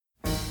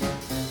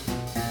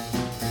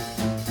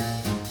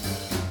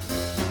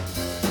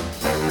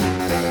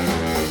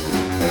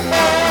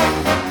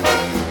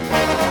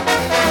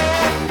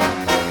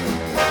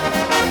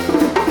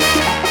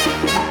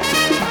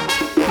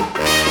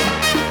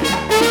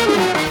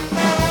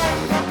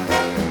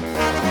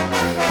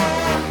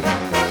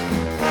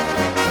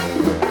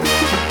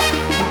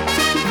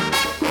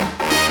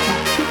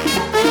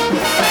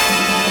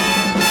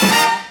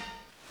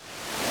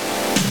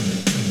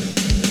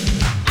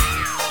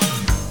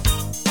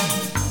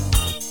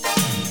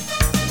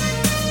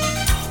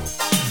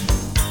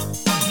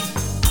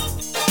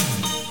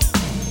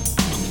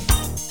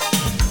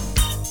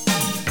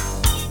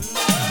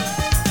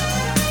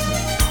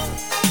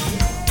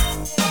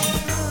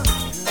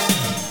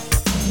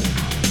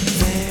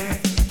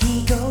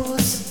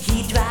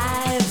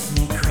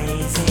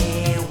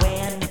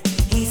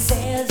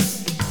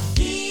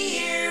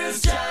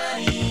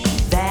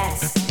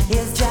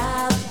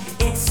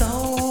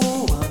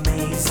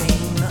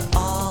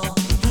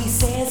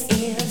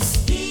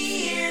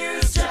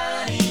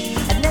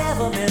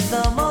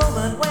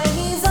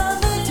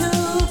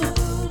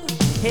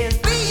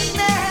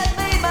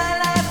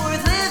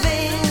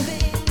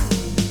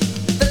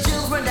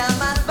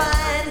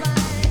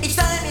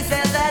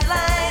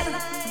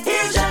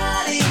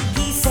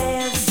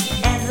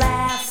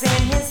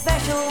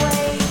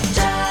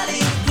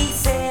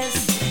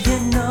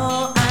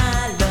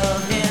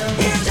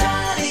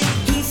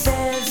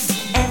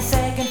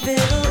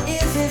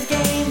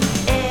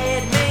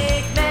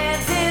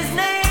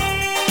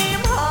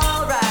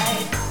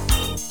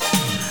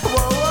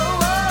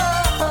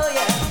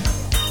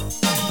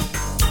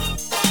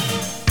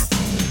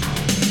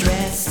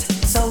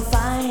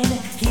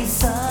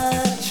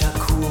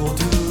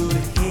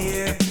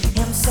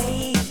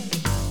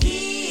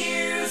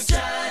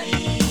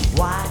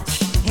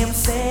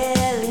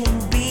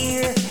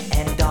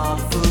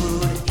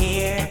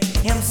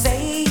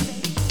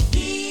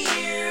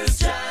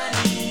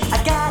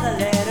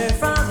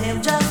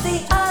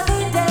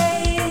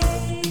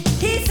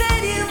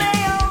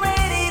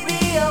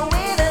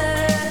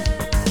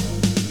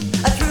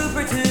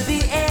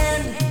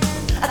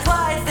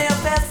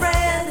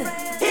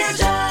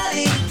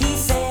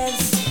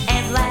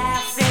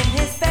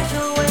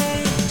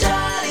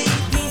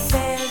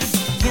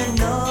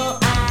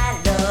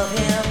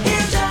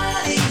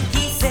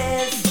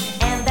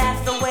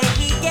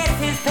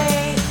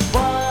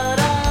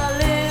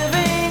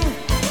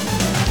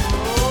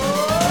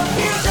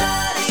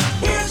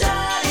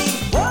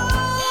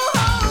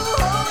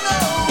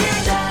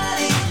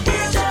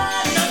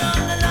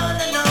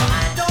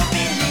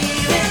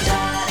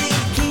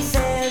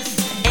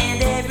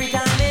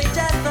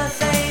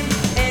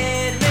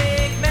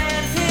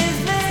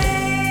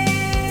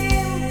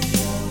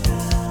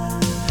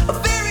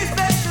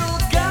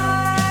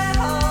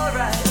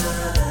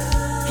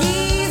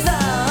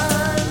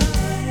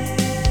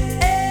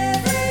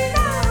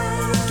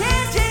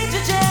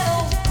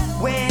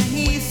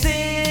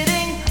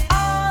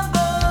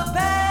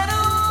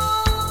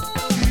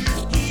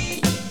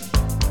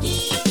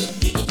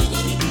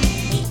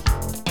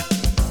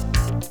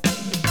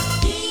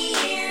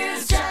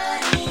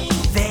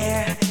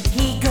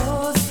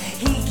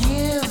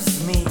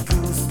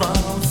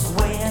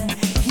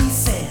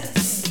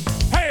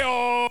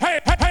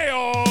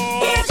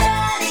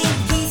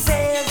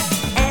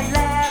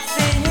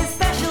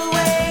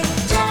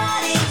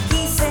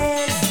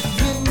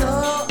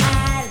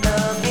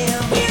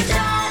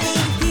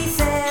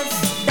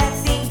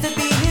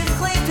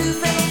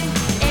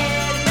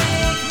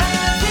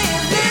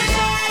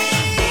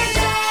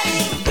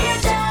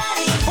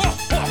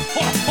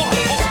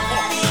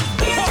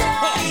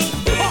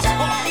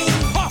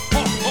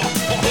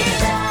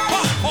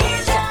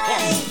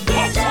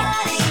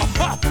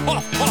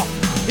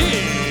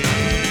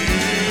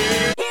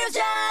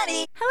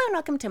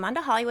welcome to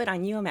Manda Hollywood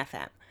on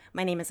UMFM.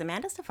 My name is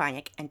Amanda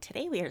Stefaniak, and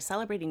today we are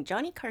celebrating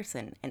Johnny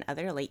Carson and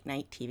other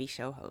late-night TV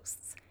show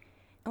hosts.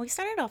 And we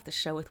started off the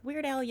show with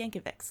Weird Al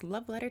Yankovic's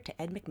love letter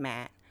to Ed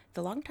McMahon,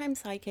 the longtime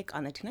sidekick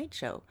on The Tonight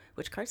Show,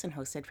 which Carson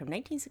hosted from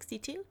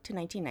 1962 to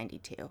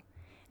 1992.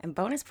 And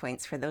bonus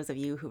points for those of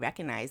you who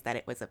recognize that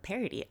it was a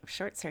parody of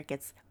Short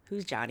Circuit's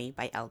Who's Johnny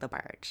by El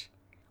DeBarge.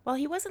 While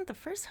he wasn't the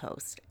first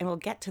host, and we'll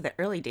get to the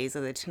early days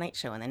of The Tonight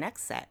Show in the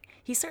next set,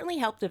 he certainly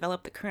helped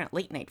develop the current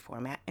late-night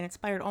format and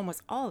inspired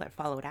almost all that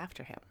followed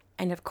after him.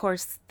 And of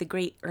course, the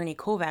great Ernie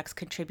Kovacs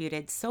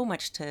contributed so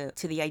much to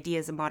the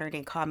ideas of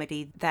modern-day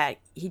comedy that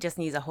he just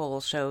needs a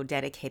whole show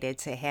dedicated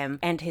to him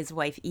and his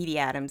wife Edie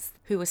Adams,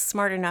 who was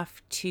smart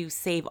enough to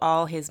save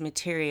all his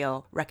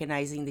material,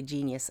 recognizing the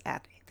genius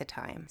at the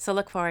time. So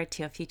look forward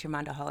to a future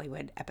Manda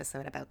Hollywood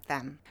episode about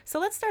them. So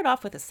let's start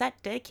off with a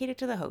set dedicated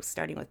to the host,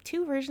 starting with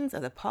two versions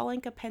of the Paul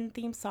Anka Pen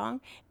theme song,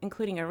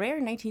 including a rare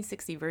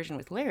 1960 version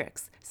with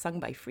lyrics sung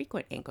by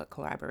frequent Anka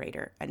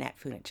collaborator Annette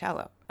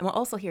Funicello. And we'll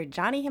also hear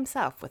Johnny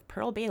himself with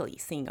Pearl Bailey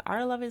singing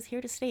Our Love Is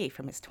Here to Stay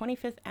from his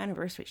 25th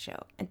anniversary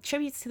show, and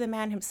tributes to the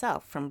man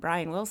himself from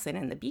Brian Wilson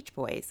and the Beach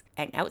Boys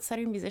and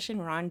outsider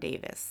musician Ron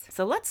Davis.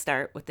 So let's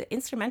start with the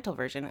instrumental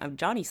version of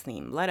Johnny's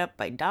theme, led up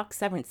by Doc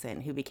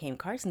Severinsen, who became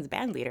Carson's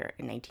band leader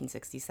in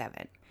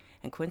 1967.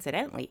 And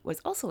coincidentally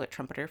was also a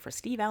trumpeter for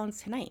Steve Allen's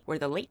Tonight, where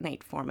the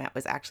late-night format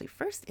was actually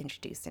first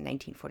introduced in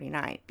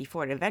 1949,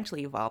 before it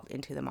eventually evolved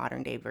into the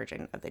modern-day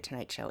version of The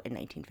Tonight Show in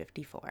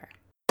 1954.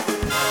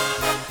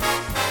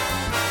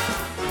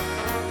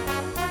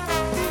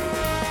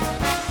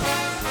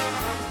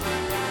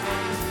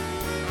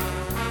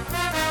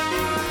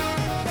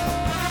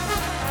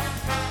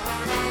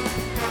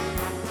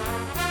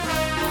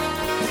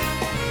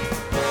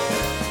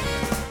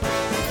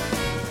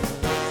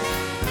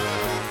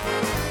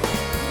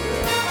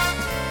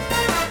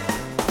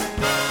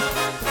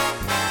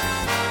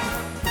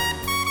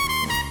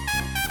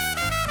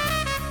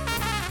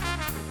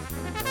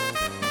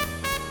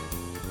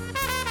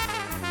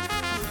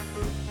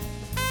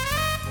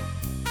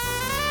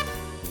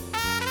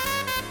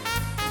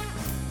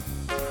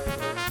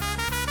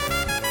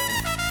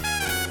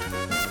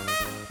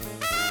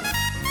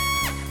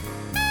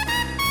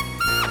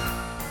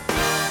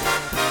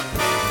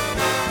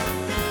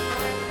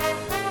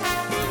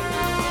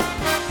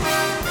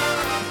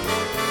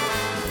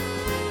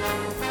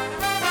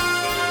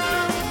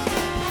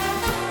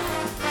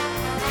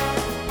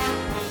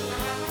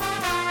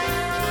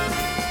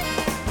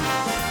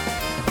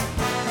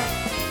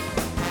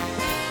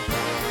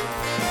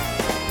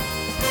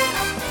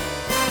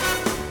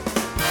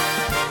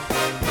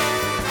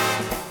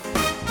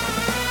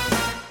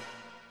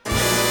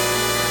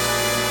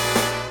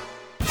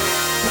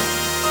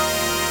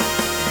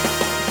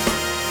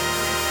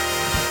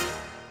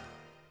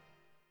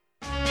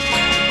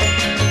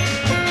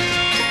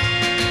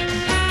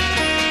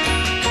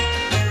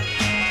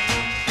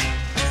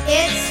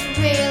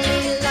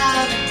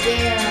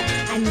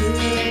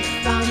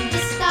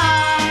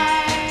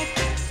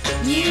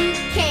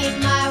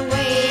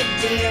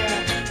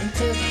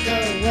 Took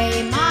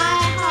away my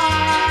heart.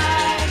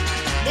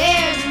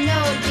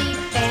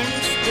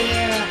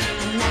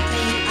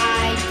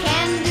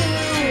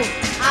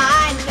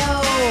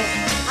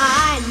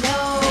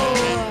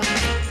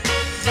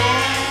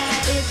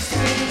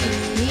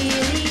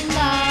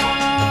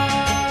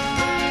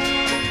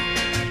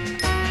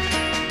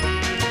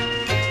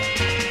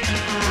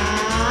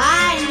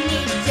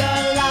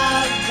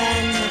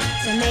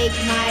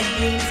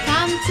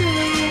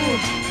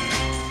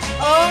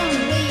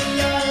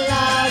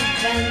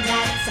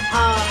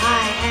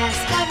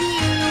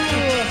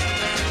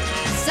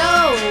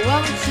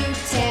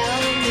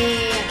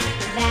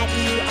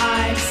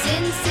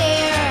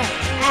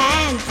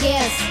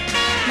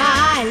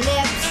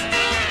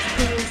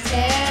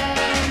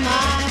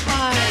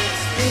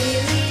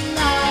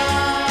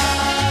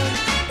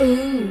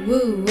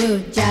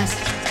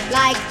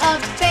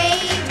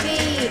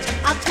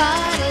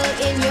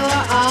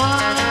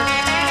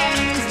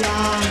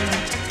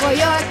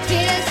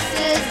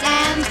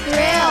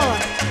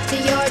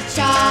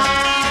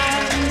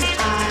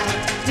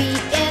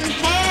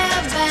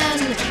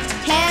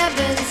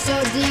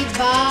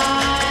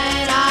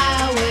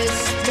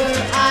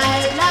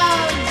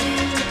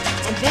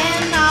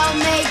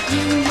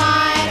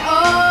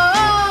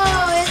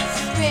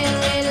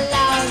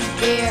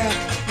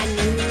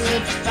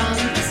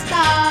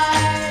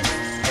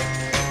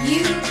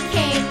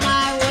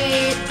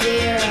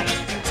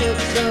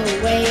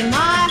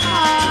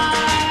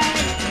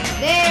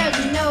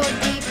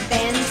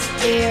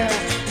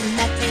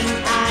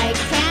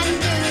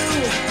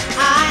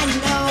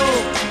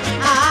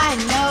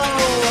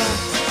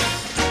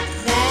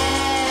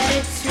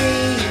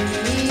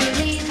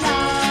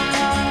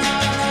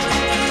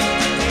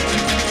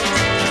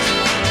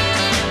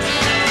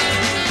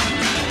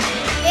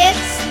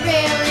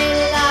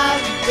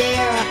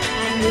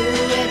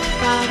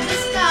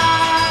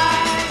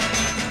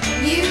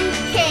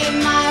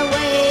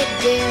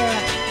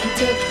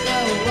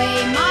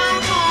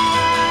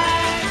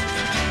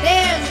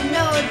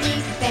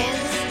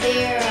 defense,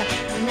 dear.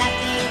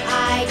 Nothing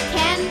I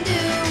can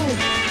do.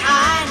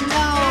 I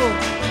know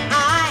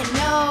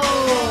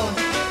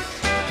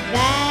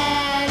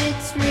that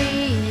it's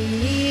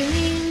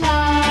really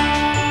love.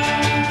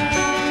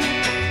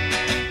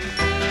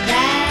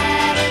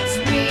 That it's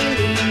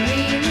really,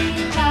 really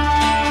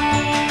love.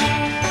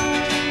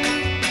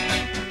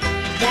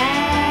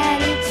 That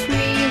it's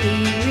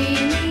really,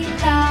 really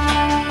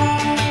love.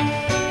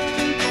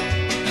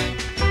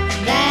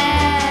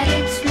 That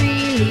it's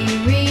really,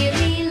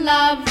 really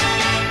love.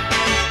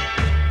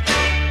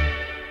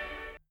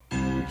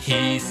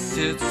 He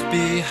sits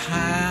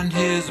behind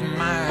his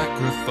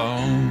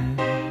microphone.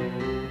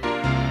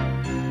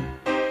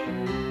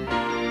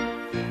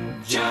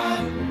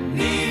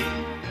 Johnny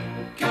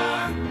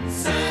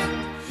Carson.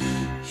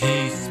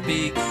 He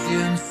speaks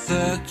in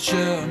such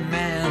a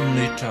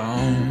manly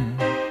tone.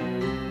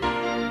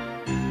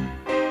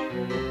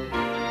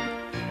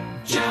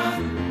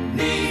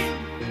 Johnny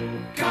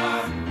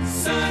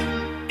Carson.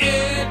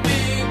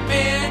 Every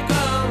band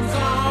comes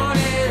on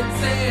and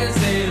says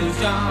there's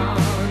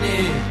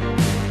Johnny.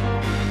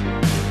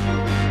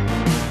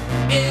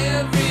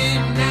 Every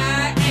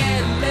night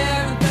at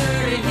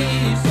 11:30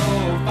 he's so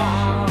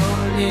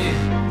funny.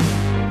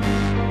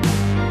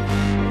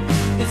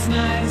 It's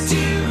nice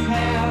to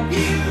have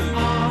you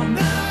on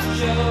the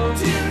show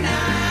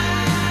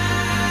tonight.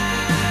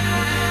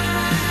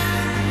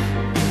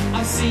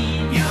 I've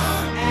seen your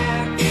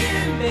act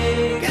in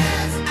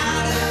Vegas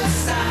out of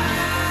sight.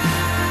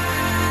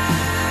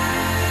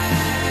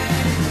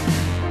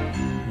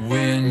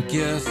 When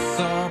guests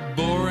are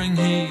boring,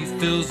 he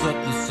fills up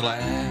the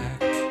slack.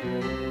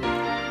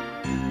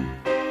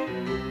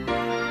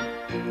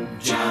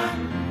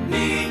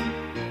 Johnny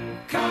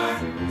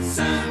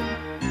Carson.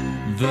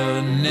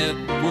 The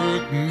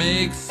network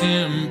makes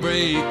him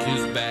break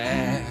his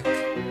back.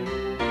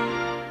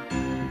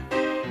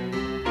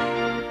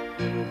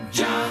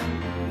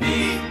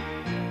 Johnny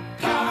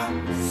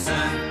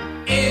Carson.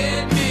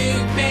 Every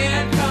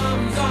man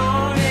comes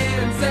on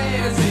and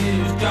says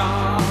he's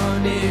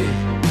Johnny.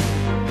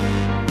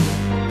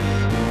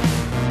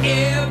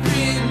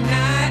 Every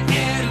night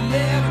at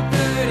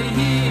 11:30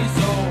 he's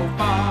so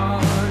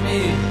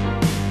funny.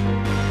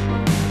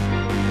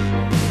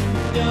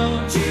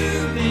 Don't you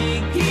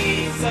think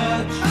he's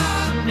such a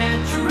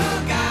natural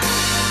guy?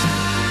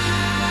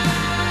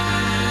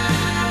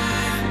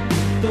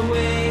 The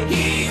way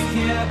he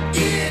kept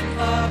it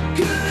up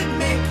could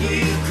make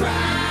you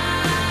cry.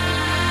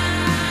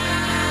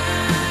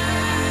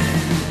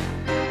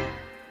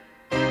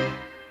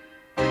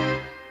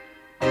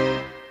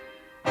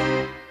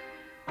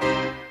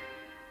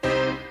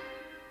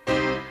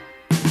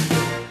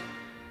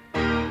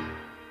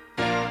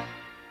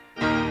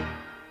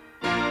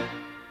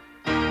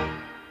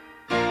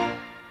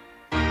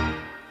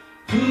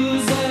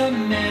 Who's a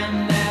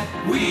man that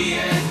we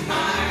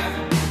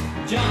admire?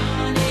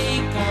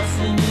 Johnny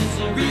Carson is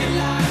a real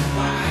live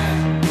fire.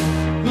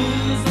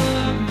 Who's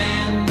a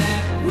man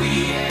that we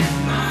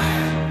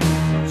admire?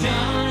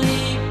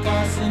 Johnny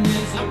Carson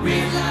is a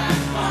real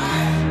live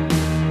fire.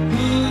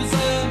 Who's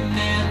a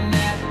man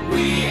that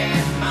we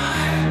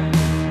admire?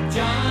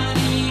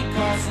 Johnny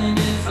Carson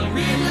is a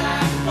real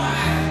live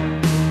fire.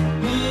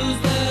 Who's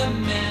the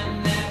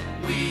man that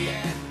we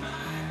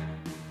admire?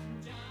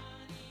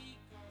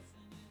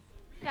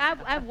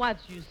 I've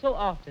watched you so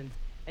often,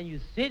 and you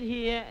sit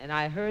here, and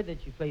I heard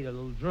that you played a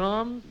little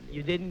drums.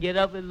 You didn't get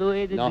up with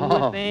Louis to do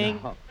a thing.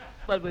 No.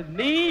 But with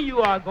me,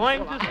 you are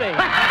going to sing.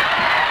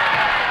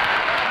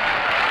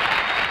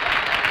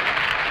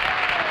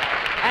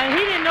 And he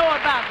didn't know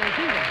about this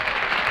either.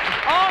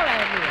 It's all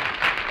that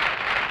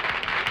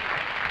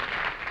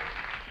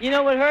knew. You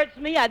know what hurts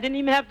me? I didn't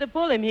even have to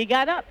pull him. He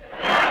got up.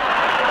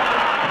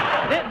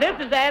 This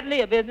is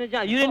ad-lib, isn't it,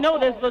 John? You didn't know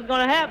this was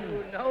going to happen.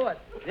 You know it.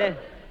 Yes.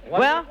 What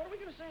Well, are we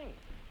going to sing?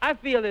 I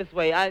feel this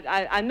way.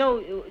 I know.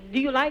 Do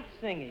you like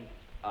singing?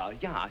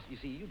 Yeah, you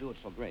see, you do it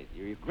so great.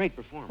 You're a great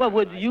performer. Well,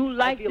 would you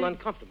like I feel to...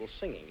 uncomfortable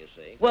singing, you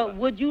see. Well, But-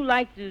 would you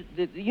like to,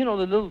 you know,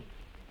 the little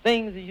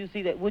things that you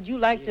see that, would you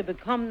like to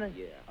become the,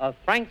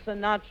 Frank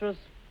Sinatra's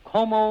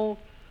Como,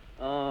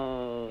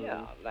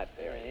 Yeah, that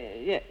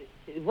area.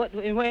 what,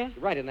 in where?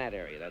 Right in that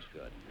area, that's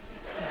good.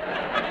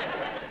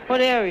 What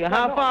area?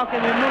 How no. far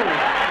can we move?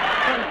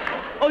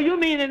 Oh, you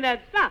mean in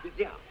that stop?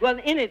 Yeah. Well,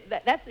 in it,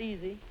 that's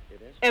easy.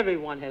 It is?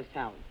 Everyone has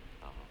talent.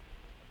 Uh-huh.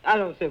 I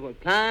don't say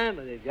what time,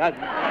 but they've got...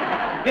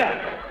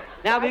 Yeah.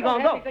 Now we're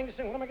going to go. Anything to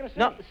sing. What am I going to sing?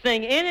 No,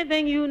 sing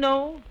anything you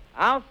know.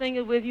 I'll sing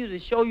it with you to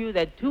show you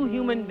that two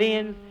human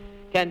beings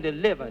can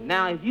deliver.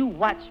 Now, if you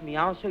watch me,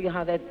 I'll show you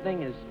how that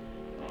thing is.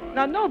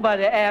 Now,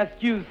 nobody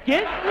asked you,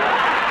 Skit.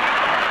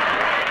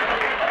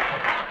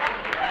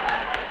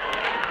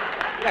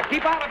 Yeah,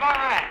 keep out of our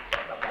eye.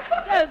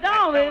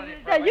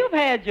 You've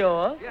had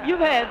yours. Yeah. You've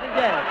had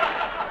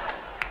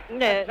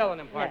That's telling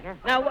him, partner.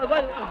 Now,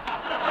 what?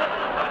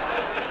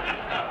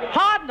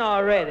 Hardin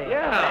already.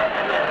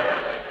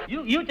 Yeah.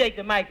 You take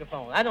the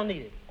microphone. I don't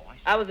need it. Oh, I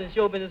see. I was in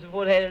show business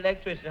before they had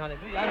electricity, honey.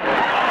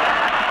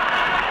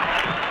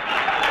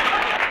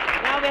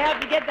 Now we have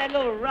to get that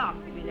little rock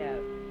we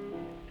have.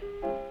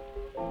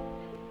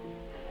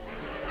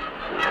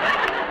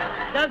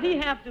 Does he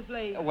have to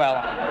play? Well,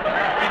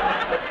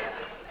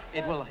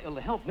 it'll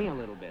help me a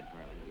little bit,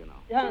 Merlin, you know.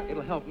 Yeah.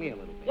 It'll help me a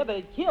little bit. Yeah, but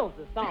it kills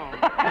the song.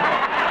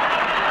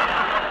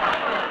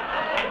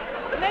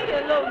 Make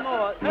it a little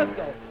more. Let's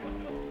go.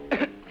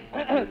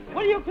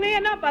 What are you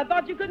cleaning up? I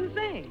thought you couldn't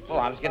sing. Oh,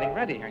 I was getting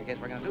ready here in case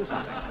we're going to do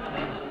something.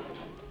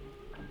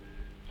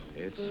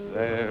 It's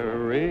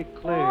very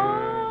clear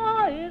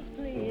Oh, it's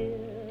clear.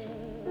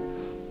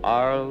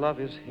 our love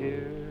is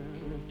here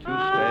to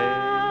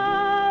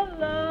Our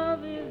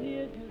love is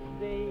here to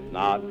stay. stay,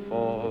 not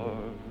for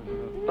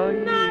a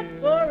Not year,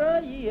 for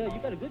a year. You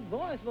got a good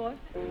voice, boy.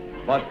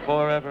 but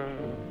forever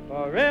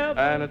Forever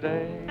and a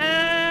day.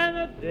 and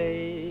a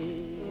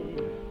day.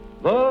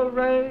 The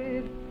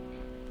radio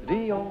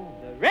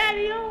The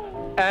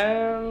radio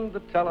and the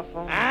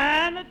telephone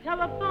and the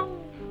telephone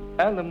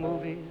and the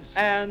movies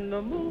and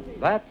the movie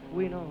that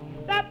we know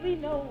that we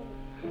know.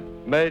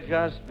 may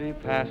just be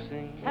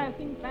passing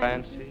Passing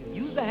fancy.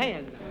 Use the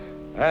hand.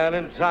 And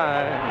in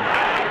time,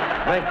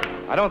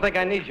 I don't think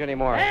I need you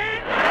anymore.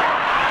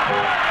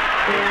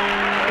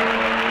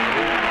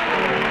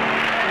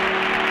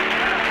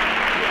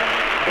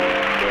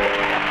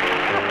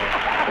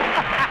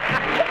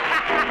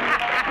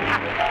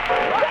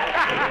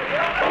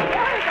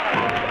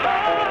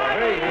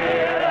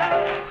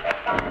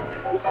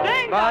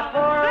 but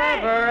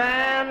forever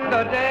and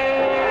a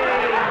day.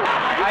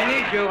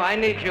 I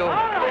need you.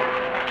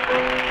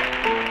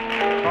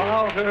 The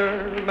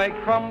altar may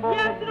crumble,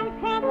 Yes, it'll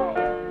crumble.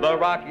 the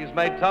Rockies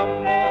may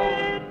tumble,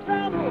 And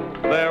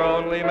trouble. they're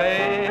only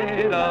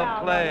made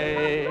of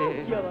clay.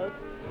 Don't kill us.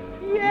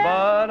 Yes,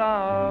 But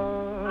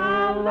our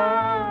our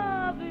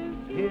love love is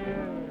here.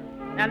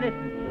 here. Now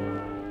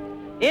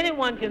listen,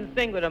 anyone can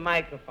sing with a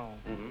microphone.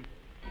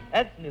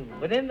 That's new.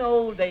 But in the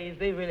old days,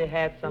 they really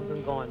had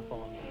something going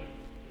for them.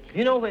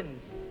 You know when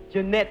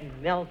Jeanette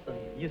Nelson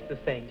used to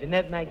sing,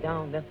 Jeanette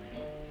MacDonald,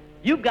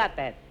 you got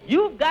that.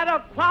 You've got a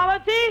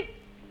quality.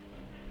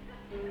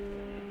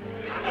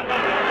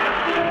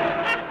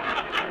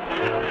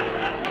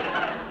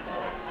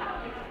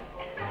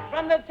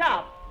 From the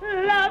top.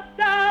 Love,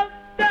 love,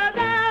 love,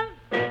 love.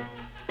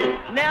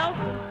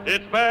 Nelson.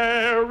 It's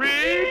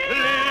very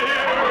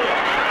clear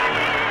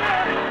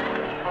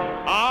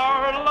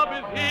our love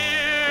is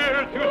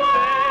here to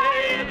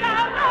stay,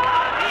 not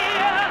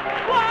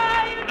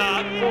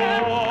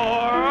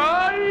for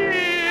a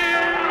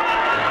year,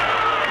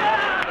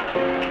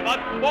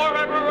 but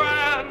forever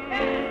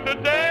and a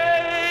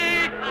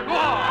day. Go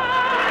on.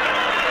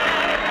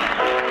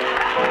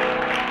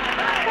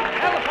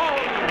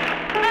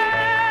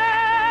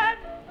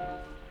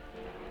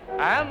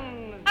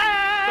 And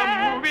the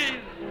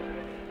movies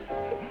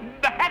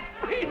that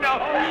we know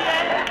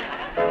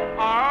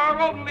are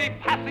only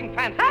passing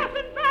fancy.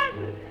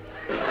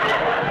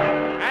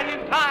 And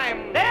in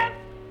time, Then,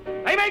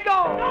 they may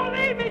go. don't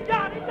leave me,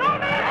 Johnny.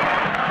 Don't leave me.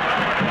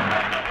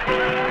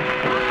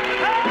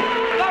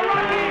 The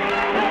Rockies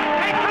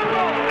may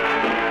tumble.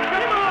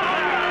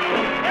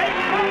 They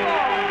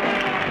tumble.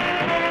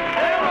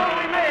 They're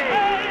only made.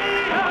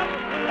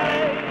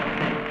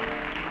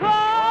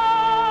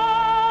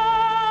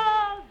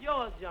 Cause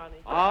yours, Johnny.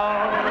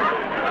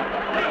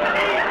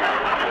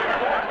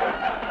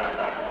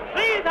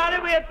 Please, honey,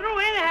 we're through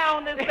anyhow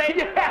on this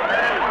station.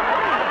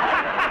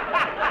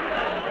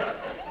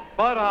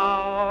 But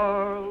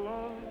our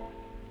love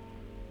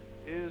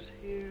is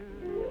here.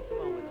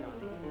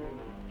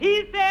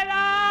 He said,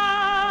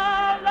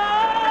 our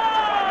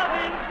love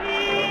is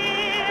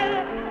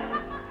here.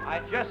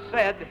 I just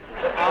said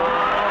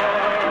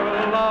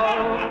our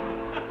love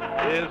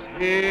is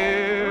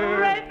here.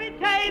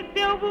 Reputation,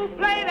 still will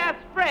play that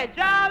spread.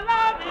 Our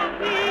love is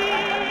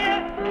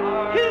here.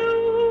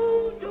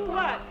 You do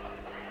what?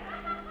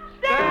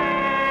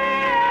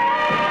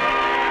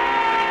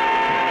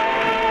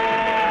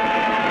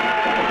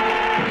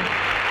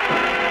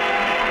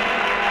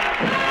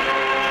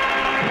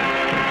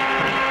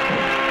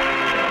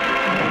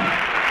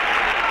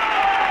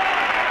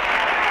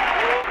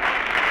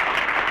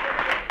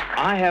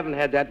 I haven't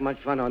had that much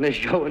fun on this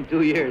show in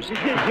 2 years. You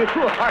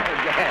are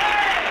a gas.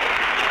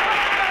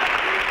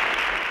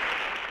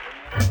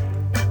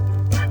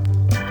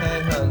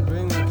 Hey, hon,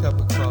 bring me a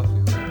cup of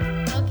coffee.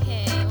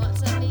 Okay,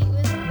 what's up to eat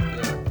with?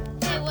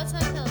 Yeah. Hey, what's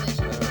on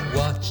television?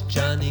 Watch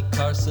Johnny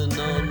Carson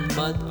on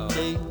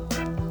Monday,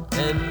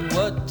 and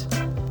what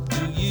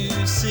do you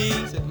see?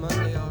 Is it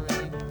Monday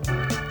already?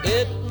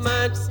 It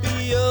might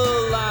be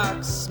a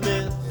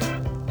locksmith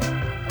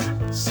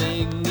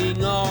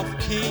singing off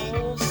key.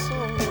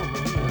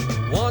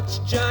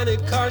 Watch Johnny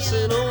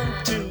Carson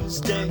on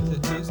Tuesday, Is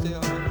it Tuesday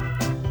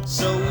already?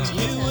 so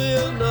you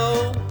will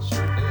know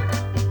Sure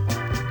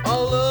did.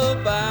 all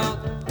about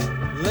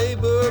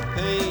labor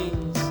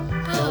pains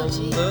Oh, from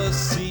gee. the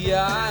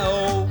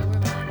CIO. Never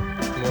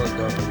mind. More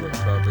government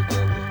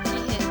propaganda.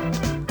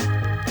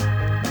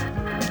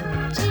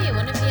 Gee, I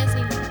wonder if he has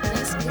any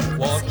nice good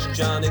Watch singers.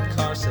 Johnny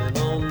Carson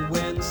on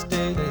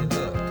Wednesday, Hey,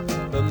 look.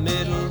 the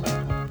middle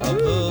of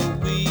the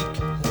week.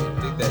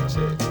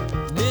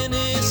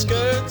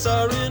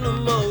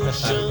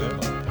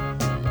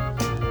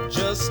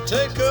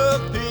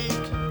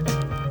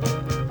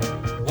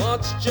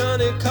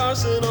 Johnny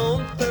Carson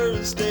on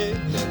Thursday.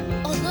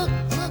 Oh, look,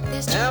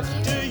 there's Johnny.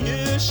 After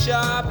you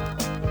shop, Oh,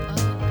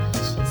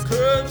 gosh.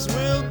 curves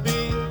will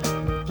be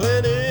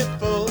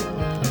plentiful,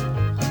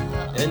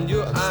 and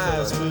your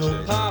eyes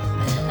will pop.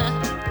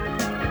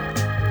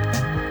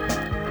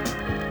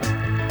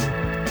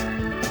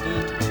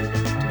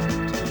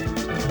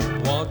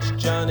 Watch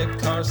Johnny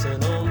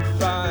Carson on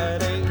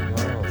Friday.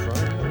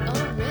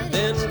 Already.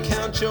 Then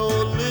count your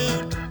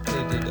loot.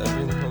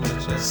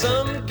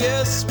 Some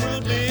guests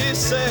will be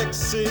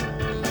sexy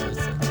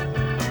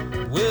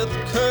with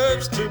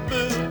curves to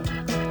boot.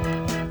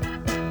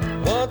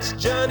 Watch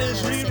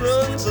Johnny's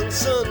reruns on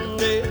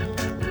Sunday.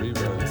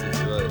 Reruns is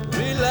right.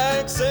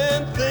 Relax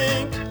and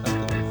think.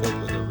 Have to be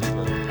fed with a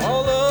rerun.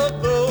 All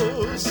of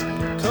those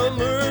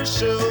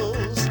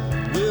commercials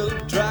will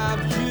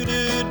drive you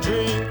to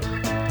drink.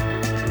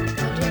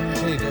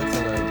 Hey, that's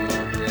an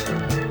idea. Yeah.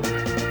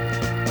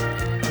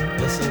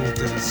 Listening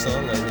to the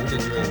song, I need a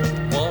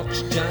drink.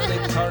 Watch Johnny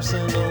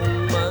Carson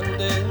on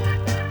Monday.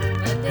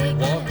 Monday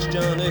Watch again.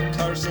 Johnny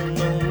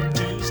Carson on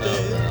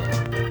Tuesday.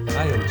 I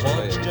enjoy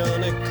Watch it.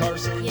 Johnny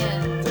Carson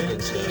Yeah. on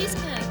Wednesday. He's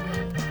kind of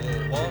good.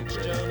 Yeah, Watch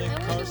great. Johnny I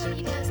wonder Carson what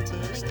he on does to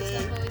make his Thursday.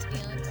 stuff always be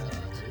on so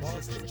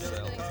Watch much.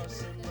 Johnny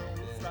Carson on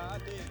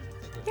Friday.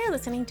 You're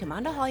listening to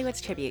Mondo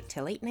Hollywood's tribute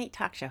to late night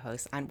talk show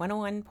hosts on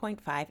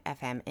 101.5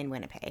 FM in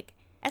Winnipeg.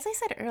 As I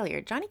said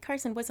earlier, Johnny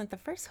Carson wasn't the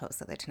first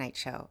host of The Tonight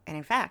Show, and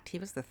in fact, he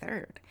was the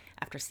third,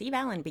 after Steve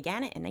Allen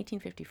began it in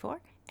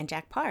 1954 and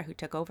Jack Paar, who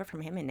took over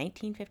from him in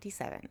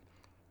 1957.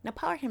 Now,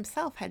 Paar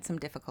himself had some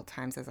difficult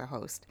times as a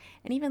host,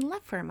 and even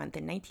left for a month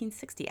in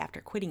 1960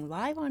 after quitting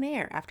live on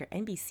air after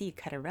NBC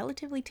cut a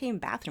relatively tame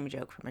bathroom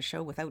joke from a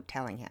show without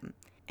telling him.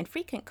 And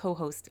frequent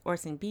co-host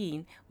Orson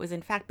Bean was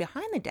in fact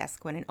behind the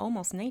desk when an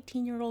almost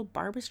 19-year-old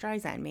Barbra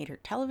Streisand made her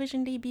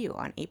television debut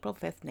on April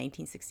 5th,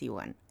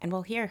 1961. And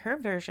we'll hear her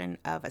version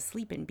of A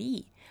Sleepin'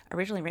 Bee,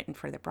 originally written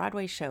for the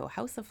Broadway show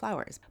House of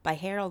Flowers by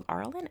Harold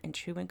Arlen and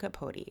Truman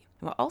Capote. And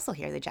we'll also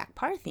hear the Jack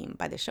Paar theme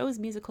by the show's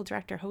musical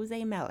director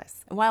Jose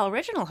Melis. And while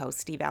original host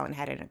Steve Allen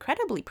had an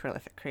incredibly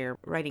prolific career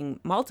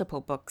writing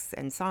multiple books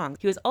and songs,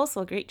 he was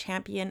also a great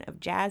champion of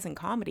jazz and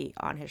comedy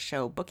on his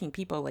show, booking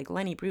people like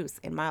Lenny Bruce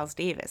and Miles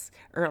Davis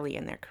early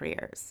in their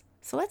careers.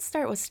 So let's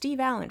start with Steve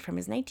Allen from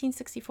his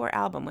 1964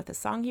 album with a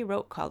song he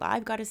wrote called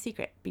I've Got a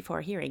Secret,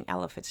 before hearing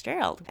Ella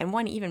Fitzgerald and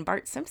one even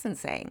Bart Simpson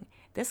saying,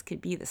 "This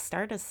could be the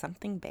start of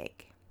something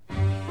big."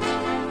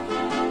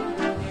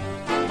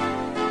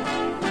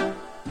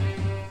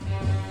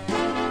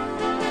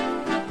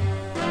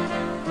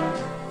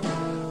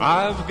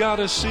 I've got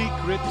a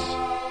secret,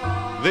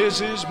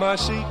 this is my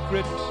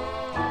secret,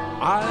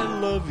 I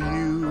love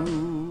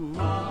you.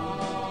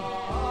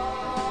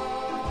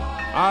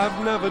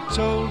 I've never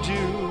told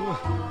you,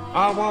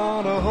 I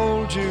wanna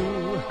hold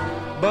you,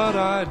 but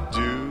I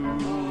do.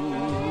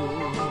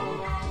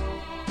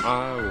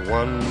 I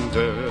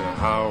wonder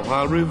how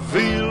I'll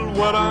reveal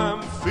what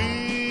I'm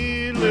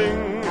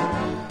feeling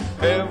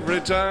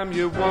every time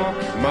you walk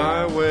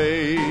my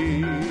way.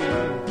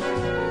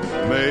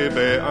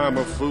 Maybe I'm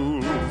a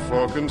fool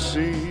for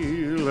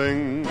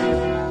concealing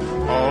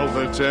all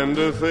the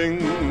tender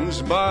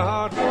things my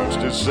heart wants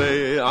to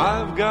say.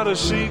 I've got a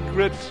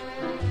secret,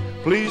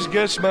 please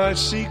guess my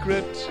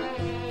secret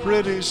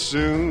pretty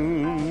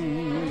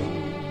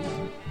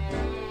soon.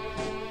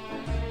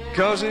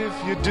 'Cause if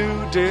you do,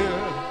 dear,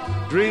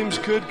 dreams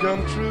could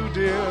come true,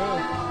 dear,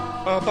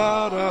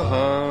 about a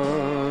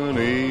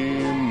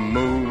honeymoon.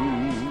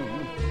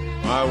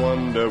 I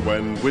wonder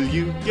when will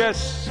you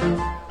guess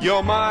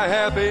you're my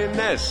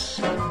happiness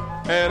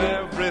and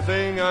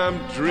everything I'm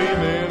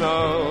dreaming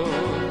of.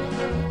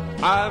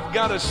 I've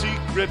got a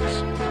secret,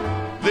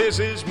 this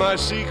is my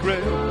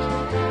secret,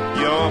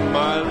 you're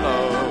my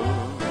love.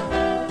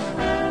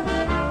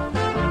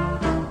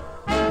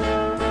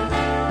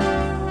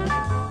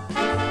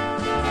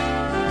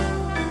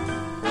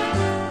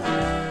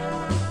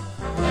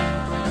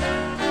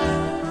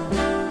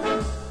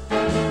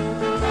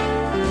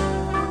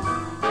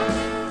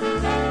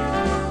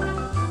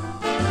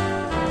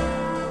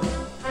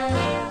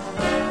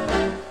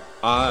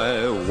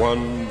 I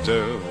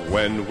wonder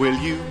when will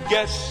you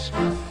guess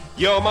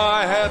you're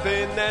my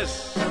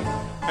happiness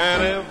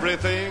and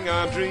everything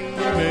I'm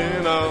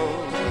dreaming of.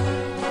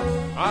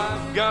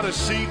 I've got a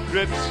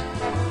secret,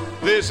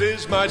 this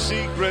is my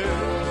secret,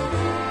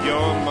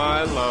 you're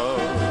my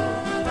love.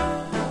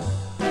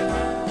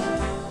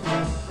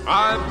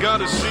 I've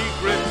got a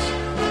secret,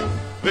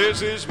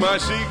 this is my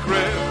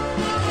secret,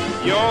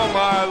 you're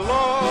my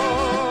love.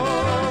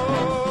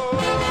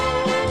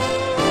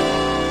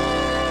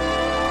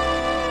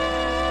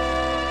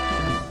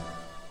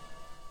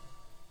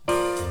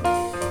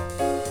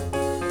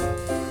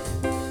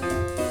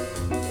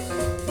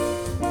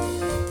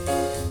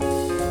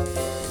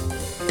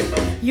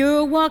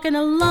 You're walking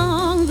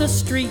along the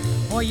street,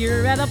 or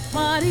you're at a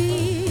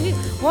party,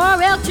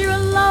 or else you're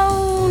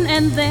alone,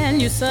 and then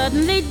you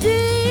suddenly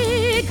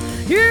dig.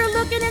 You're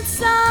looking in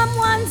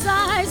someone's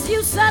eyes,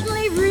 you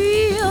suddenly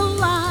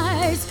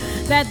realize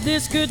that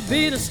this could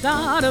be the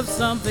start of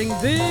something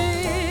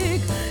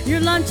big. You're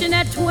lunching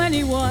at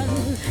 21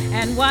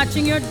 and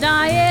watching your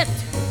diet,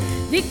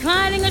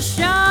 declining a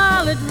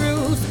Charlotte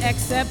Russe,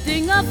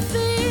 accepting a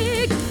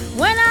fig.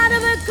 When out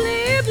of a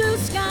clear blue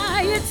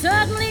sky, it's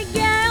suddenly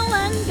gal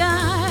and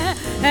guy,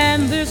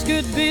 and this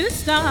could be the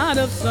start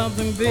of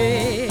something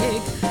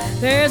big.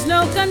 There's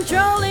no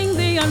controlling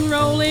the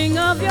unrolling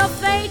of your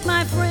fate,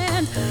 my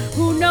friend.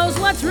 Who knows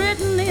what's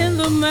written in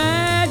the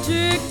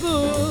magic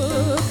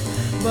book?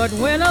 But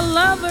when a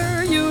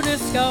lover you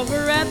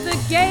discover at the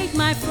gate,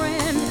 my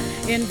friend,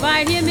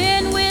 invite him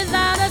in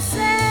without a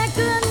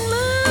second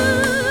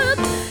look.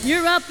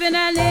 You're up in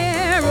an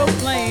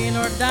aeroplane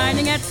or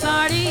dining at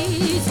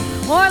Sardi's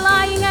or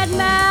lying at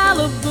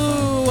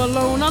Malibu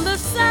alone on the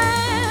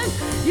sand.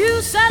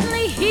 You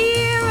suddenly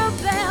hear a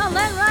bell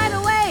and right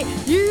away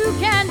you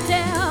can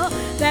tell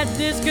that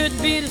this could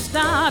be the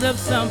start of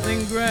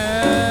something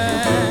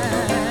grand.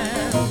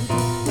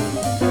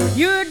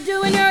 You're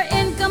doing your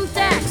income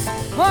tax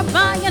or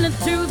buying a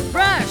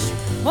toothbrush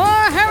or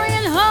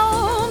hurrying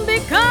home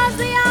because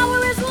the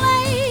hour is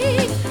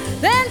late.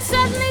 Then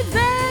suddenly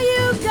there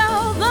you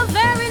go, the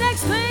very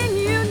next thing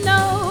you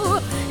know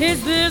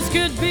is this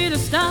could be the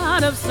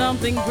start of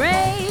something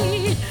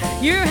great.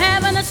 You're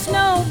having a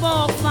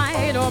snowball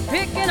fight or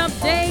picking up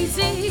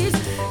daisies.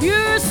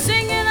 You're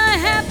singing a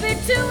happy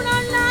tune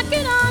or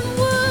knocking on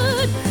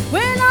wood,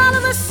 when all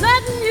of a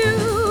sudden you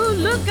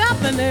look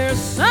up and there's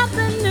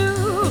something new.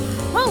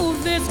 Oh,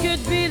 this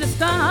could be the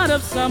start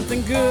of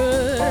something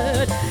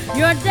good.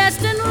 Your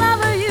destined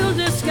lover you'll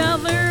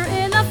discover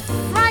in a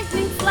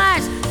frightening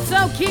flash.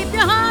 So keep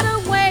your heart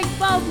awake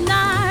both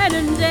night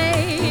and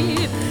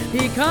day,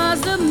 because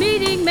the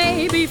meeting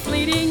may be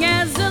fleeting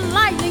as a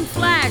lightning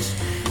flash,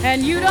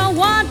 and you don't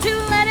want to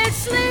let it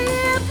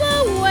slip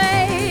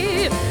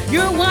away.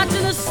 You're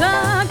watching the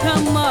sun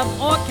come up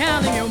or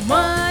counting your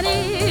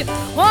money,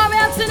 or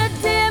else in a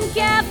dim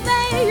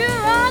cafe you're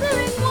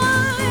ordering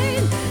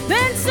wine.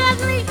 Then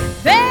suddenly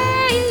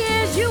there he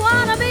is, you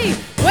wanna be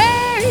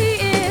where he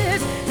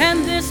is,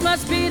 and this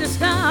must be the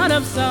start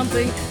of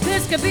something.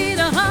 This could be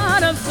the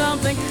heart of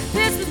something.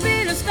 This could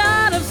be the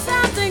start of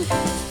something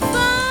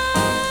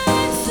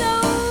fine,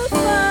 so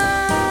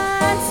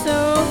fine,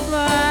 so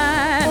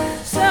fine,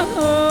 so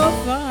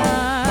fine.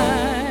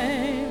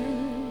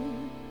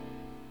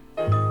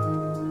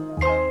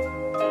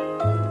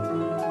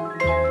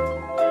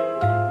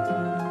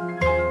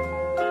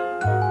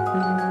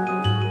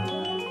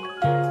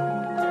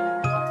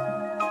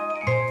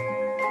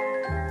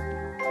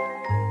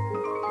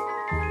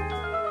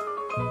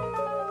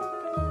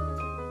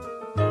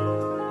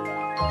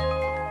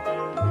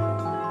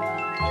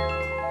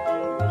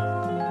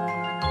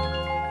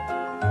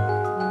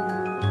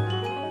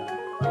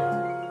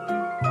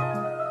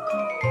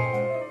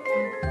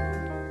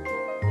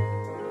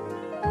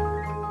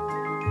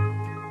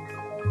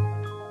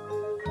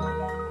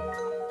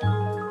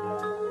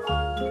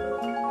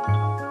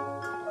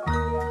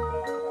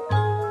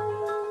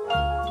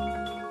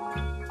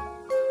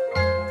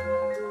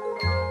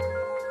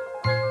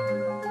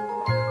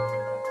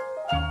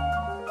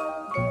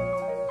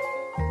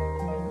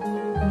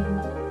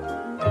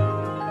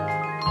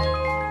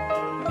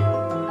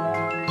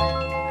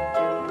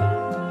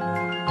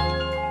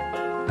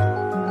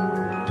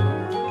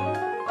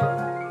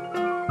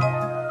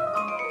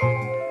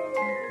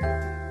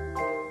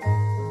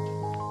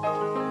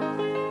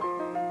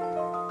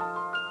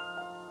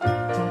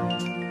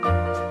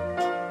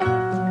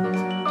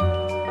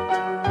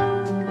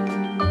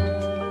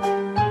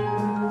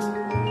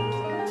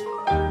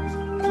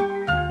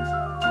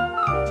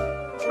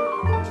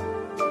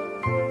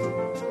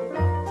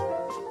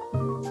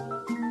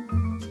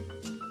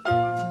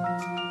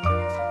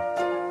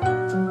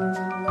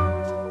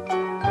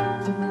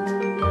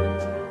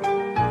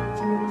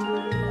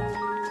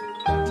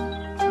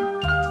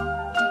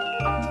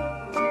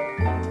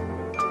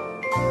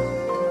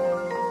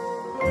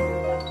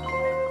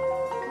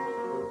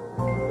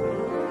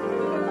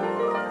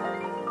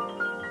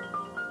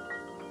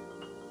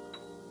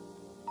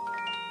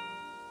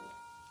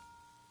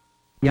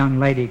 Young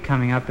lady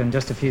coming up in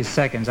just a few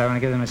seconds. I want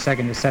to give them a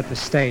second to set the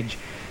stage.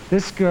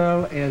 This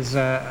girl is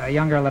a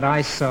young girl that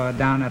I saw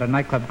down at a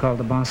nightclub called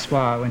the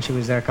Bonsoir when she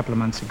was there a couple of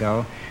months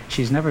ago.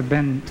 She's never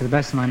been, to the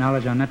best of my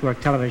knowledge, on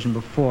network television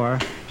before.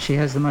 She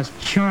has the most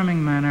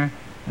charming manner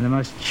and the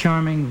most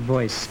charming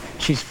voice.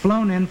 She's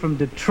flown in from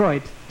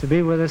Detroit to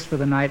be with us for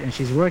the night, and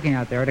she's working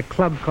out there at a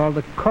club called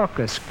the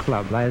Caucus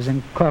Club, as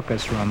in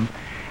Caucus Room.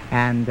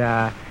 And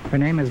her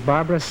name is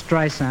Barbara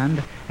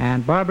Streisand,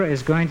 and Barbara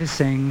is going to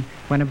sing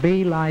When a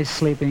Bee Lies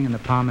Sleeping in the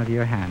Palm of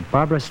Your Hand.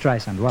 Barbara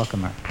Streisand,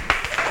 welcome her.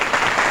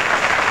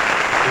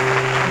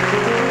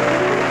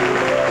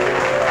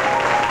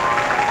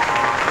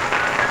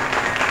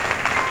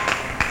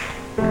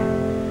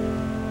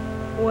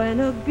 When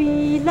a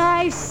bee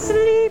lies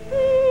sleeping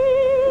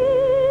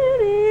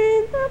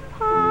in the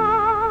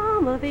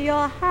palm of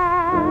your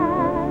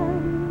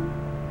hand,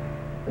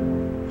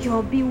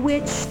 you're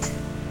bewitched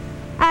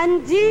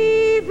and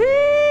deep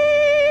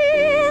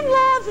in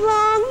love's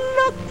long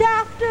looked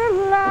after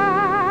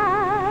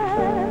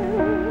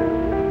land.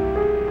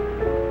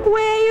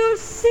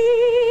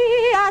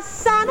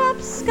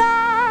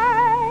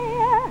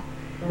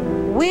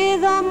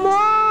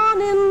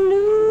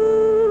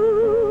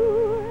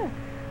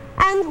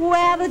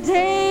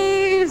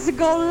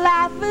 go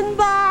laughing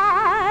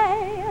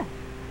by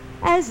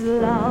as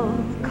love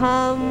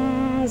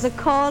comes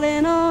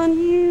a-calling on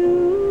you.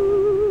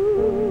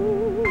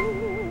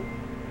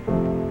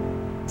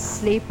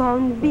 Sleep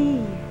on,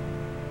 B,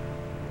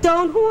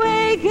 don't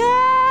wake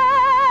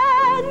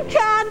and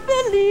can't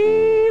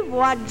believe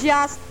what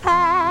just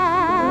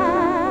passed.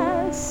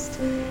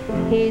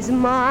 He's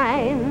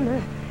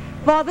mine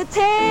for the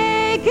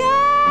taking.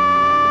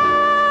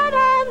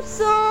 I'm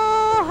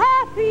so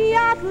happy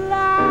at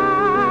last.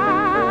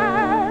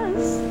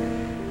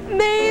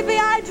 Maybe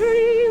I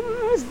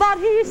dreams, but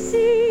he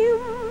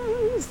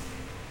seems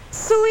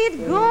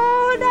sweet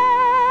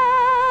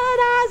golden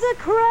as a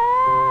crown.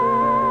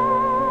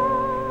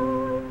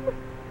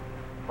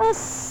 A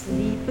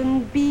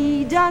sleeping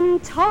bee done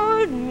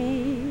told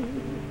me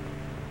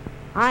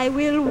I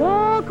will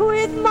walk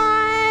with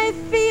my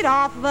feet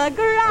off the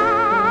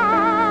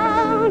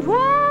ground.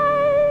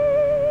 Why,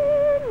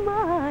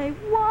 my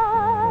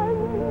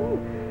one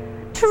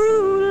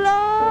true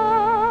love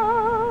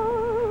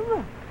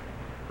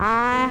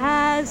I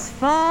has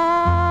found.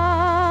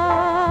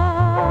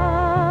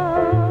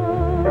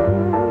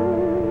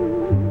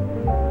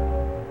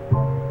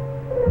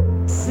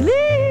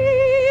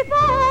 Sleep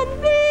on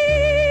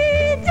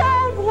me,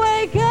 don't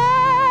waken.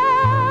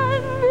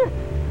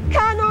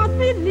 Cannot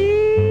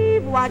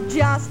believe what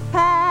just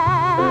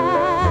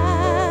passed.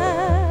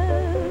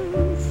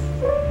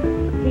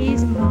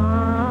 He's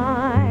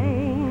mine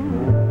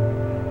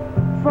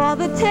for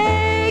the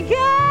taking.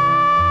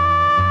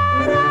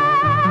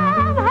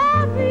 I'm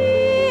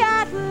happy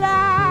at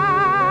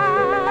last.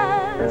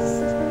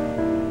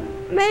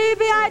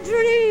 Maybe I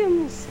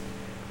dreams,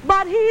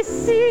 but he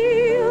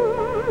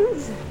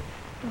seems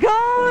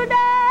golden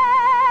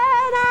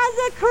as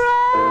a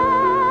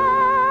crown.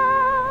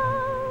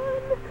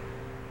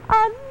 A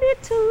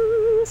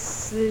little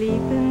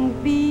sleeping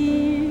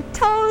bee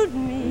told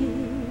me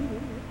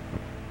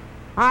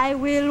I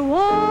will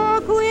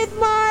walk with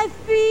my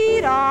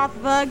feet off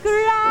the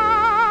ground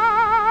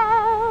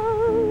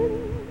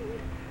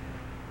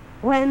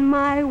when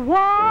my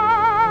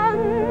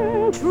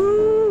one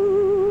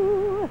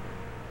true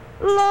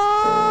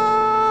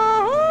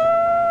love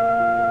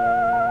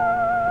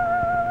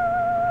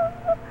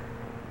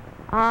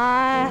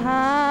I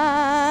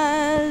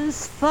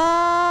has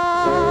found.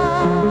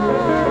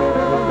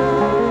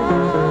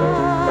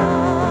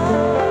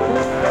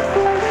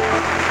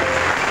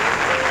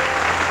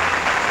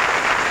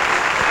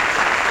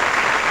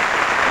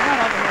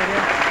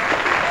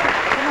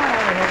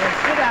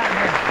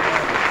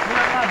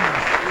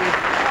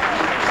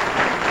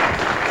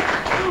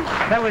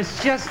 That was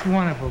just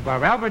wonderful,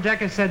 Barbara. Albert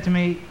Decker said to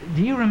me,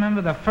 do you remember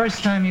the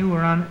first time you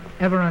were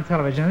ever on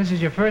television? This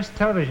is your first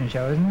television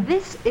show, isn't it?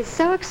 This is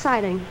so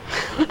exciting.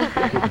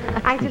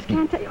 I just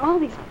can't tell you, all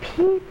these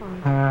people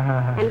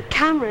and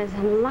cameras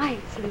and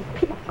lights and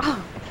people.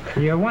 Oh,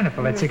 You're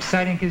wonderful. It's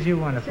exciting because you're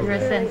wonderful. You're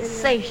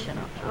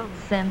sensational.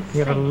 Sensational.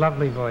 You have a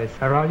lovely voice.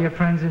 Are all your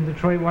friends in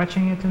Detroit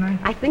watching you tonight?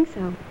 I think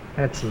so.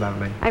 That's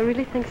lovely. I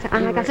really think so.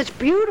 And I got such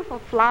beautiful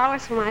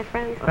flowers for my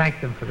friends. Thank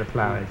them for the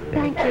flowers.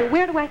 Thank you.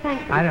 Where do I thank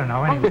them? I don't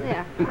know. Over Anyway.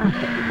 there.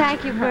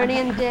 Thank you, Bernie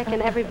and Dick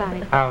and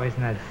everybody. Oh, isn't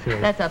that sweet?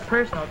 That's a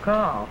personal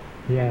call.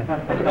 Yeah.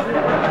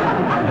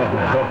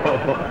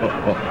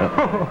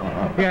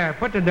 Yeah,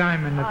 put the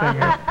dime in the thing.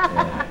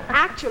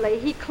 Actually,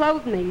 he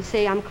clothed me. You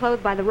see, I'm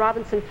clothed by the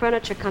Robinson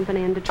Furniture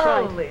Company in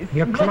Detroit. Holy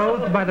You're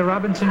clothed by the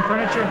Robinson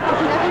Furniture?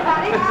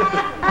 Everybody?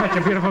 That's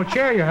a beautiful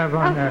chair you have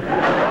on there.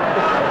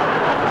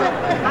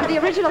 I'm the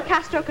original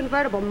Castro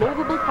convertible,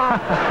 movable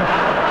part.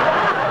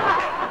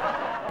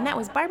 And that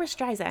was Barbra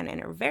Streisand in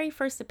her very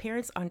first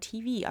appearance on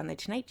TV on The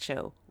Tonight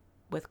Show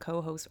with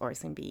co-host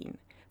Orson Bean.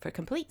 For a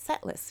complete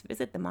set list,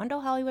 visit the Mondo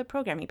Hollywood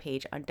programming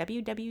page on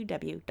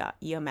www.umfm.com.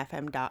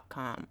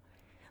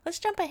 Let's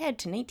jump ahead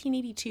to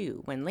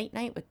 1982, when Late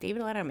Night with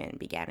David Letterman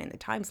began in the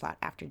time slot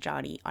after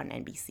Johnny on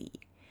NBC.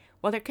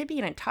 While there could be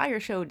an entire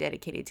show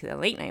dedicated to the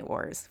late night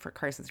wars for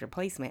Carson's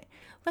replacement,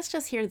 let's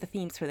just hear the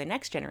themes for the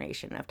next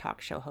generation of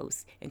talk show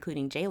hosts,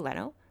 including Jay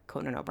Leno,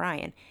 Conan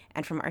O'Brien,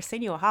 and from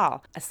Arsenio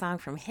Hall, a song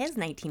from his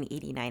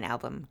 1989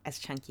 album as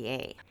Chunky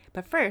A.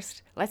 But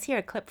first, let's hear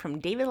a clip from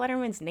David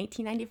Letterman's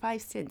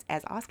 1995 stint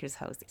as Oscars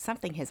host,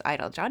 something his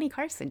idol Johnny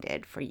Carson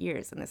did for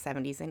years in the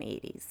 70s and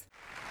 80s.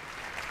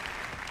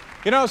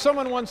 You know,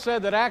 someone once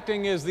said that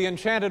acting is the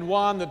enchanted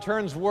wand that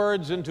turns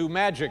words into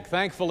magic.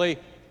 Thankfully,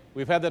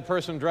 we've had that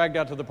person dragged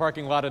out to the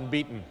parking lot and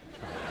beaten.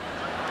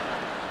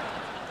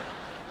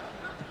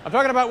 I'm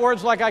talking about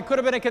words like, I could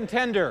have been a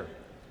contender.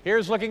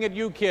 Here's looking at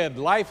you, kid.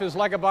 Life is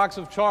like a box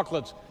of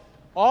chocolates.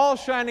 All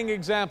shining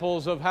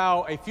examples of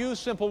how a few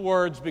simple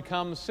words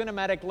become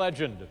cinematic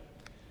legend.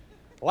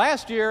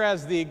 Last year,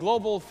 as the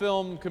global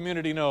film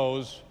community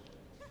knows,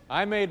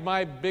 I made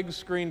my big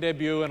screen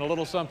debut in a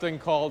little something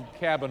called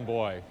Cabin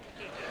Boy.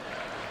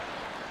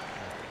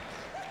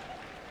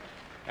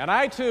 And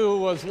I, too,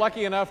 was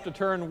lucky enough to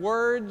turn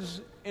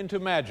words into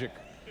magic.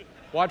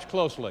 Watch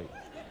closely.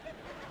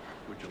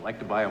 Would you like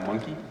to buy a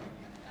monkey?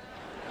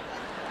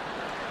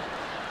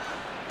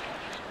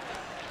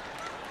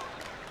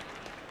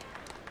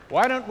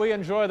 Why don't we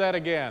enjoy that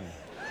again?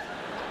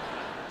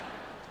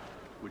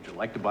 Would you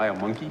like to buy a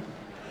monkey?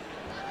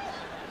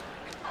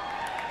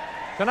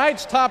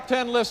 Tonight's top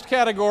 10 list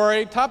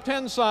category, top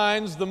 10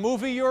 signs the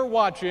movie you're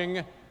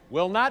watching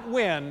will not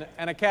win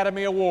an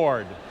Academy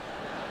Award.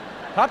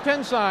 Top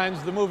 10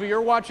 signs the movie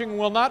you're watching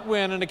will not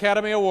win an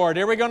Academy Award.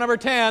 Here we go, number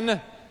 10.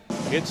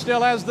 It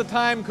still has the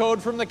time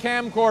code from the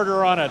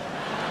camcorder on it.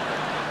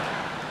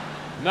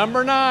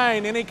 Number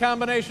 9, any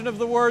combination of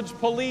the words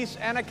police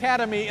and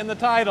academy in the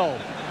title.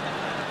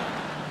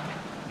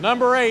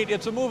 Number 8,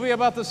 it's a movie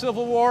about the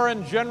Civil War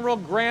and General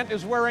Grant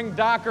is wearing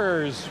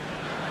Dockers.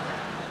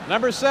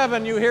 Number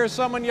 7, you hear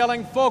someone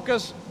yelling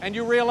focus and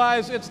you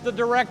realize it's the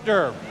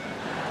director.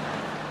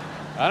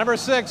 Number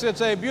 6,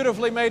 it's a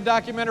beautifully made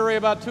documentary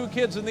about two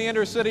kids in the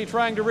inner city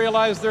trying to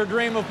realize their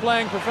dream of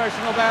playing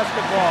professional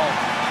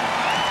basketball.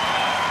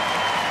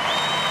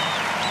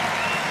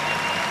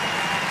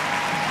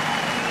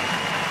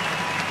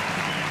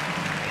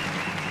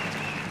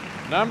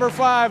 Number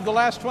 5, the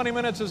last 20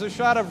 minutes is a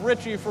shot of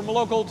Richie from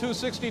Local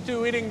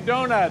 262 eating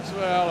donuts.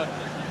 Well,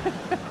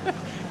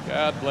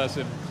 God bless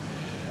him.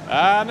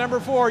 Number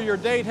 4, your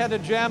date had to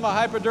jam a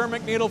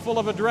hypodermic needle full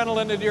of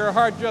adrenaline into your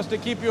heart just to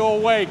keep you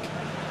awake.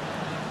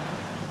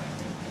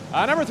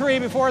 Number 3,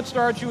 before it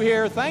starts, you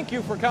hear, thank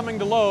you for coming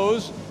to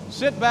Lowe's.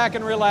 Sit back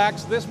and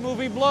relax. This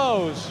movie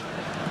blows.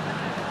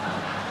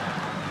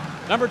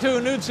 Number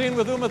 2, nude scene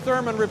with Uma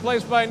Thurman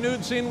replaced by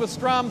nude scene with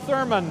Strom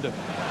Thurmond.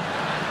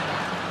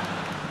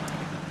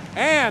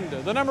 And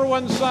the number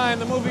 1 sign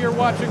the movie you're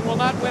watching will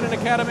not win an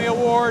Academy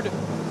Award.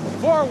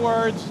 4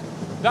 words,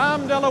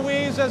 Dom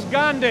DeLuise as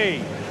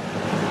Gandhi.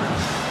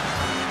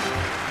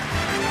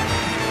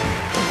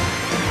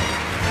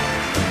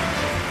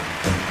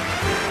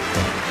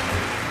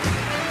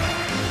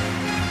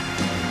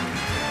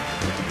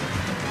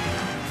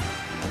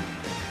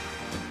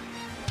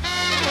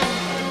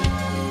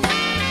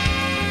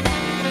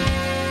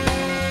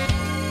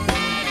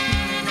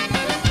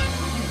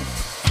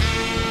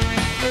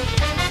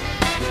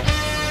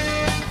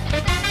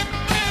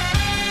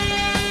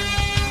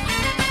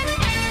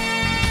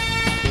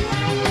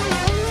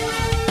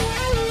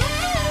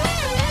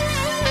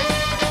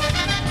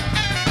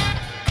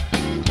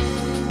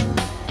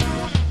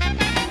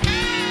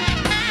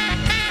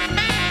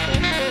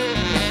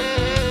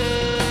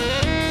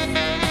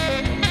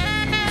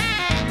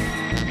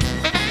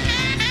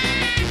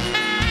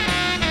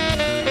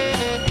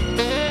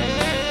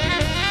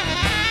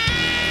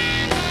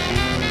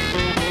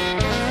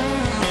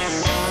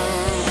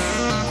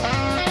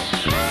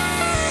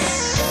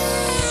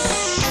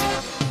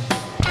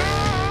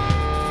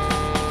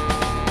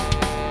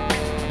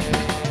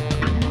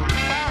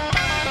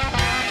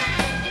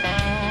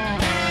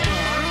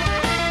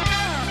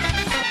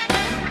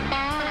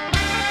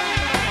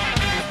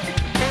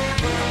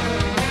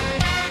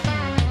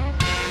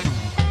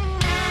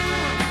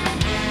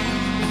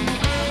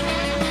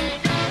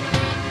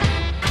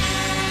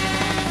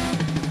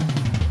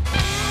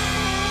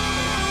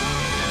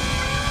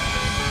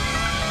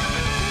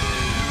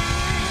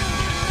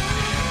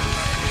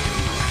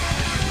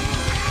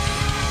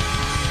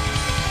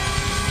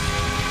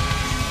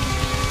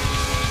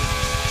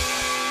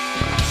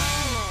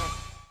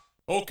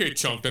 Okay,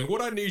 Chunk, then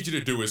what I need you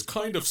to do is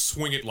kind of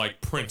swing it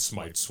like Prince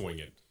might swing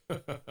it.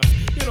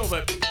 You know,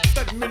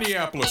 that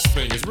Minneapolis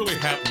thing is really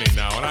happening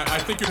now, and I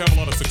think you'd have a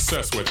lot of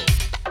success with it.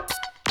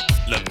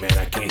 Look, man,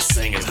 I can't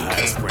sing as high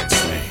as Prince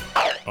sing.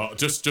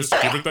 Just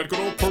give it that good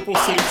old Purple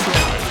City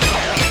try.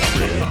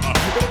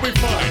 It'll be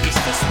fine.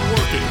 Just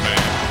work it, man.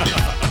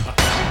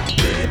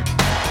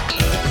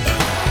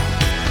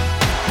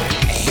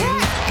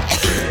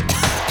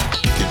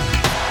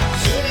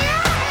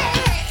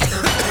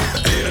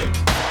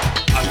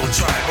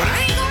 Try it, but I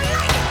ain't gonna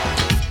like it.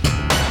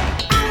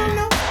 I don't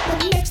know what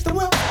makes the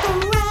world go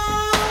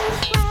round.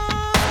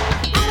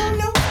 I don't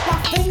know why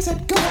things that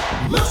go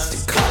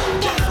must come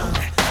down.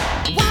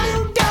 Why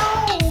do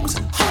dogs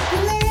hump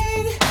your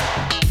leg?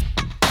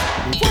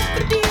 What's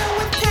the deal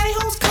with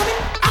pantyhose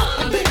coming out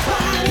a big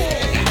party?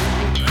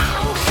 I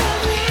don't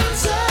have the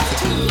answer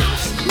to my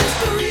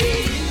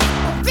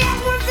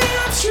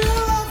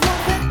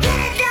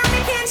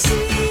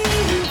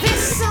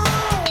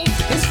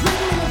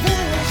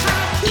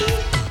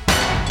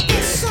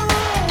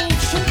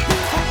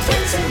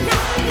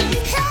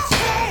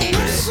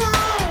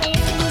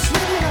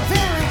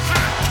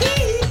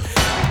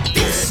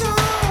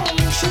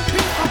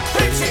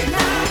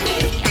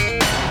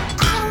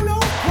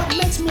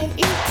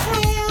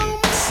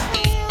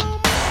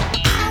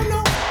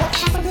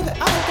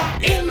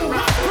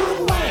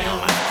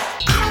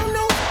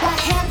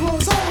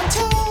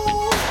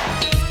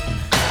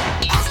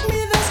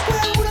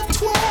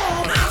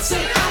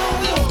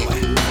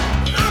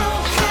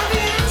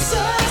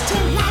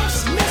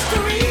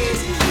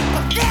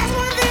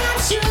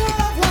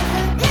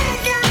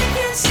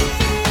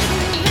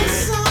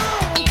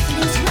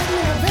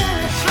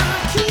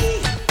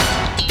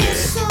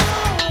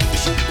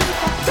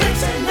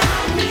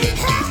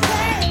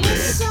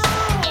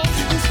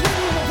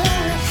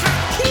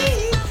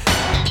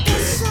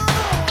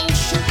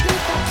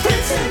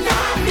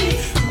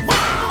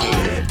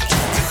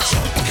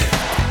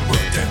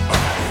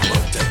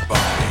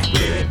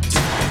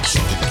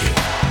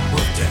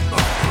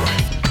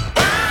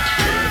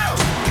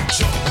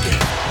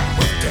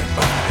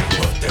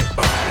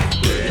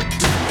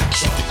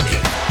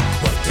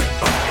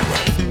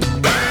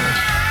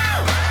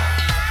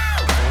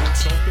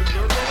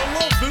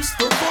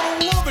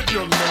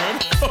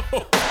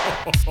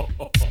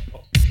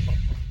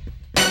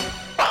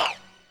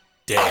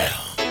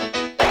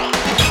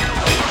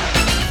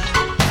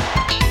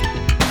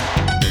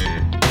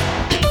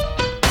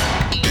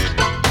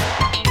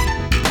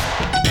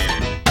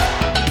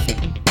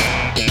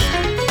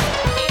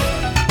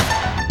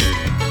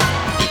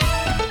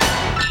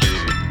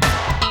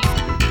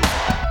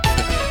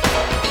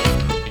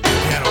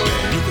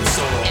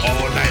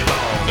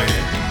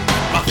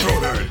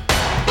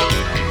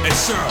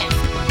Cheryl,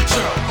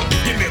 Cheryl,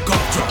 give me a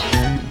cough drop.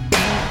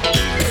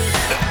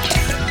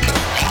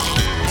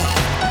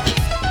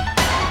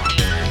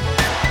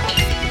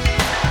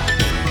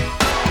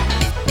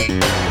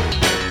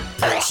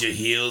 Press your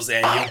heels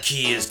and your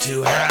key is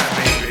too high,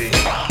 baby.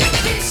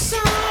 This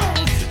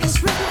song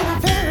is written in a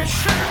very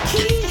high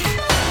key.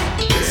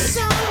 This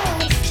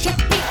song should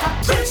be for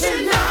Prince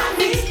and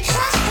Nani.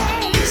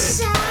 This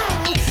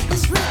song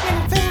is written in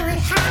a very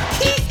high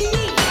key.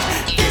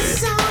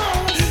 This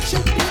song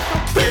should be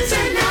for Prince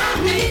and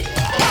Nani.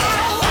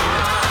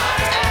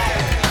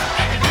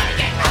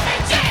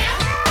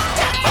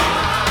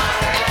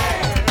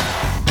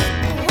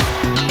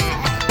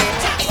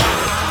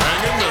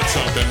 Hang in there,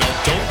 Chunkin. Now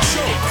don't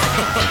choke.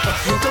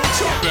 Don't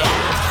choke now.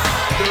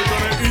 They're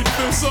gonna eat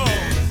this up.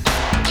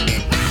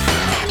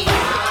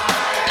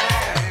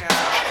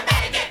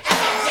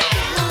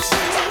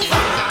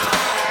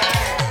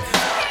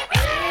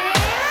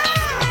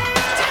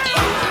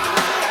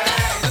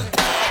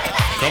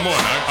 Come on,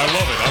 I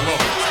love it, I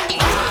love it.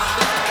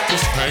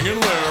 Just hang in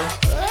there.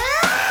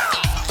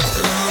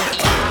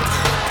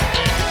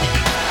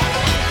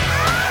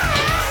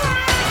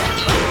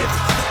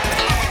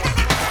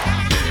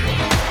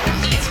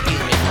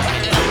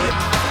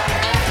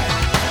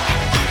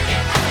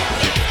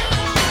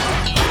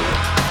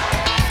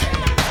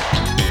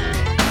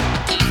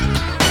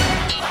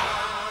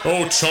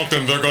 Oh,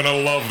 Chunkin, they're gonna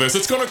love this.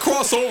 It's gonna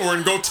cross over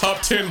and go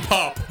top 10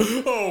 pop.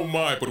 Oh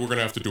my, but we're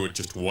gonna have to do it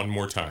just one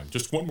more time.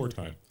 Just one more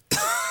time.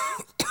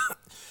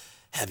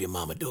 Have your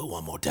mama do it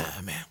one more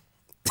time, man.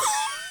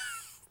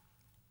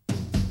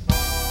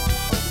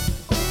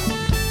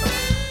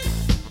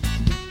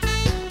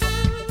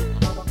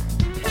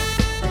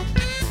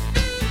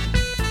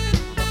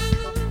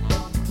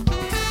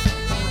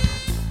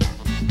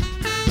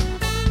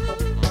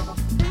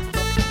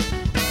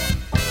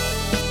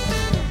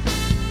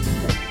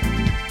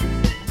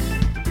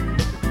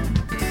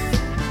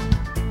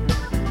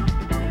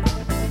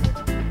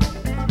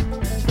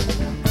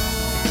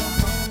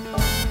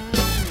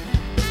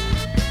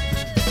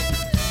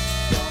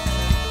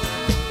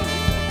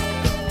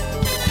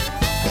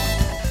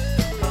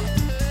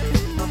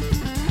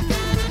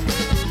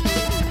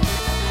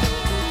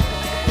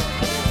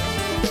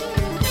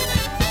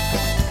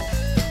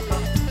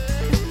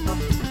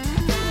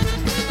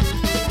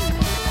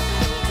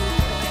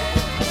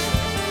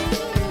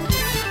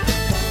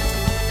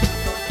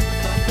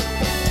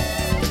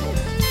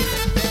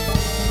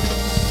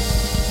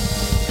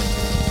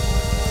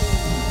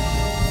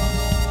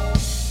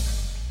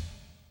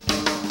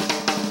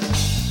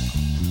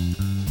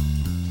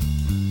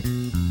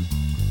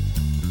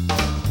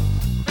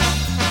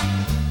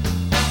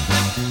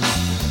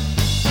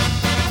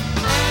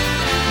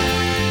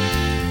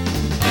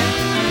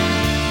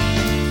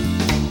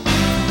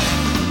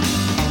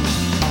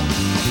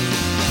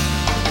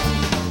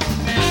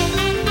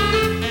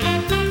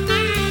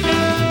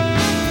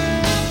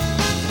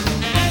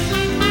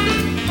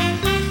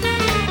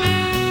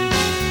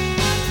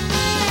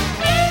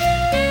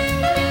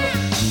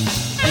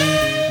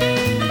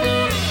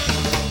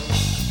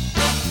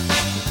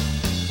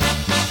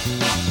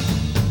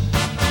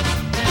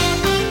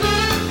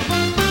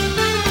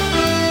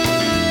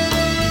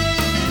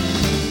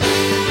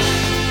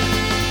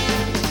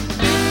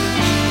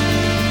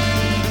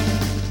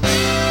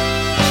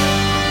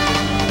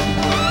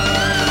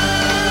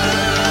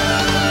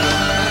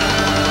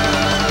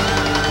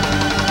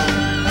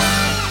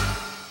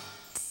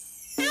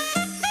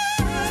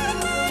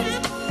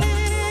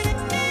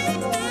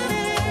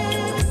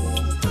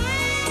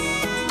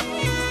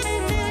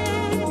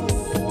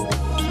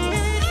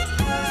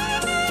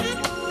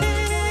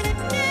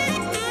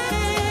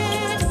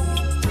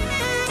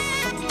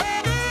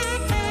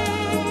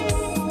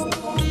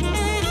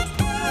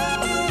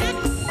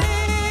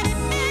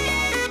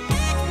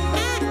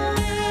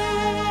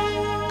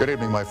 Good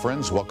evening, my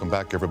friends. Welcome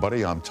back,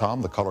 everybody. I'm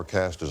Tom. The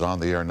Colorcast is on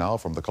the air now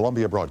from the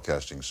Columbia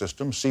Broadcasting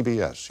System,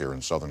 CBS, here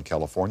in Southern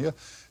California.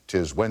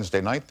 'Tis Wednesday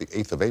night, the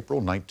 8th of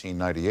April,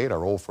 1998.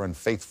 Our old friend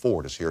Faith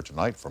Ford is here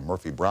tonight from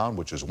Murphy Brown,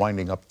 which is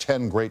winding up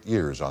 10 great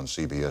years on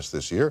CBS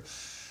this year.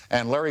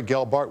 And Larry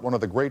Gelbart, one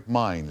of the great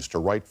minds to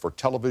write for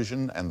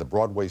television and the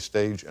Broadway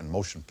stage and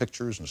motion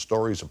pictures and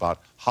stories about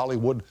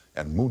Hollywood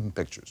and moon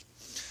pictures.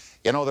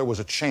 You know, there was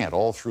a chant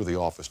all through the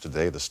office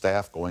today, the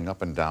staff going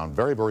up and down,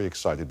 very, very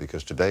excited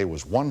because today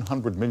was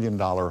 $100 million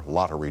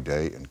lottery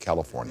day in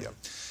California.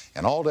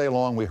 And all day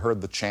long we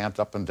heard the chant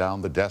up and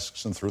down the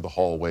desks and through the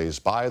hallways,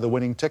 buy the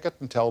winning ticket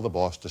and tell the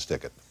boss to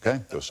stick it,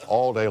 okay? Just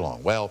all day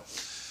long. Well,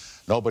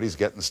 nobody's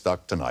getting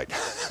stuck tonight.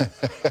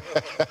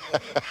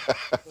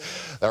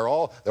 They're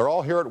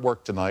all here at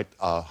work tonight,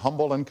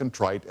 humble and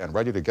contrite and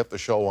ready to get the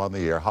show on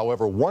the air.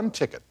 However, one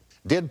ticket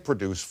did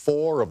produce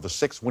 4 of the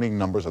 6 winning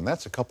numbers, and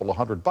that's a couple of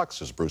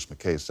 $100, as Bruce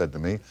McKay said to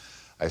me.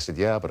 I said,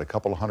 yeah, but a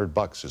couple of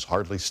 $100 is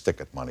hardly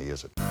stick-it money,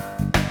 is it?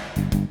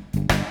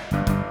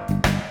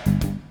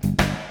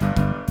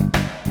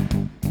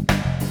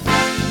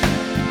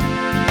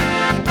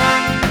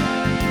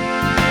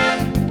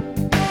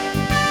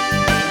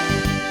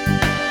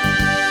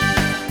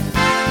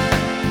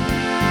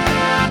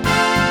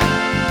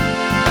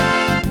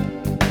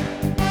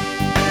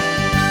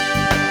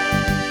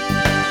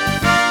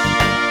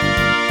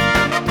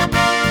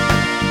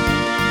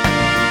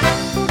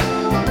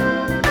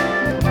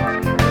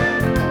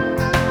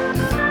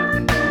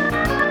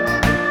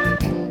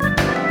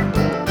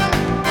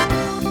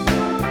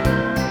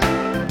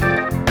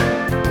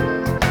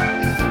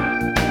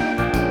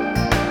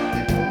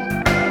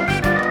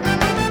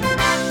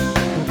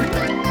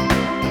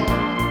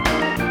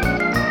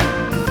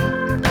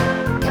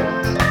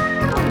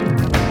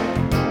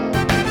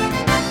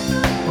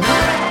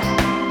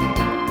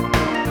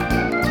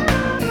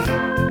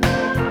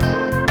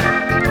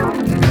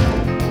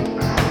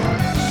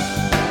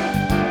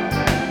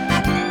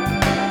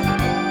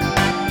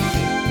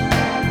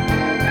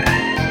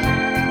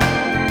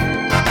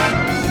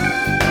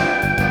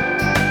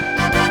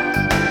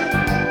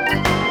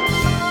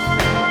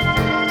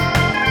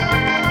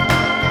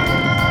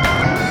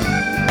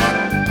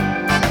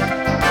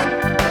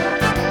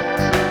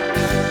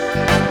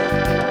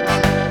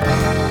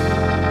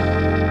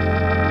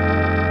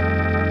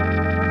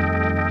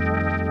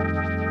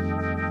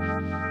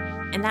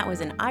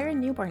 a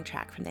newborn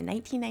track from the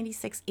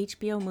 1996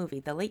 HBO movie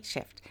The Late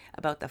Shift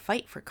about the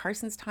fight for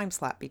Carson's time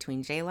slot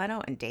between Jay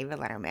Leno and David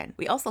Letterman.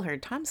 We also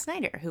heard Tom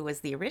Snyder, who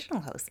was the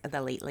original host of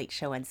The Late Late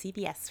Show on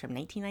CBS from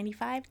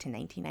 1995 to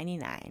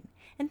 1999.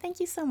 And thank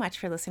you so much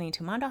for listening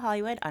to Mondo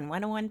Hollywood on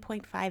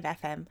 101.5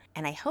 FM,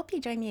 and I hope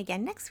you join me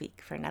again next week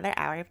for another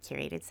hour of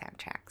curated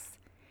soundtracks.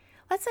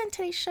 Let's end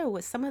today's show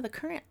with some of the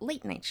current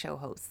late night show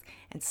hosts.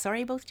 And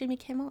sorry, both Jimmy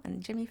Kimmel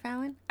and Jimmy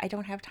Fallon, I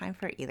don't have time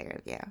for either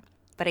of you.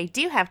 But I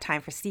do have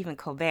time for Stephen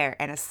Colbert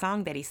and a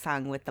song that he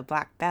sung with the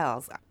Black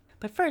Bells.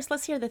 But first,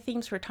 let's hear the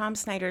themes for Tom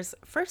Snyder's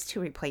first two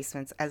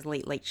replacements as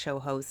Late Late Show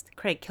host,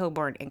 Craig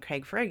Kilborn and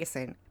Craig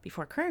Ferguson,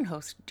 before current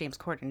host James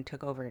Corden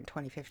took over in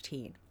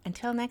 2015.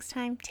 Until next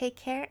time, take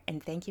care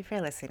and thank you for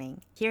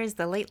listening. Here's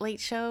the Late Late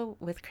Show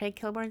with Craig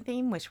Kilborn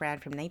theme, which ran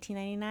from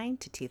 1999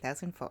 to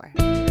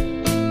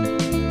 2004.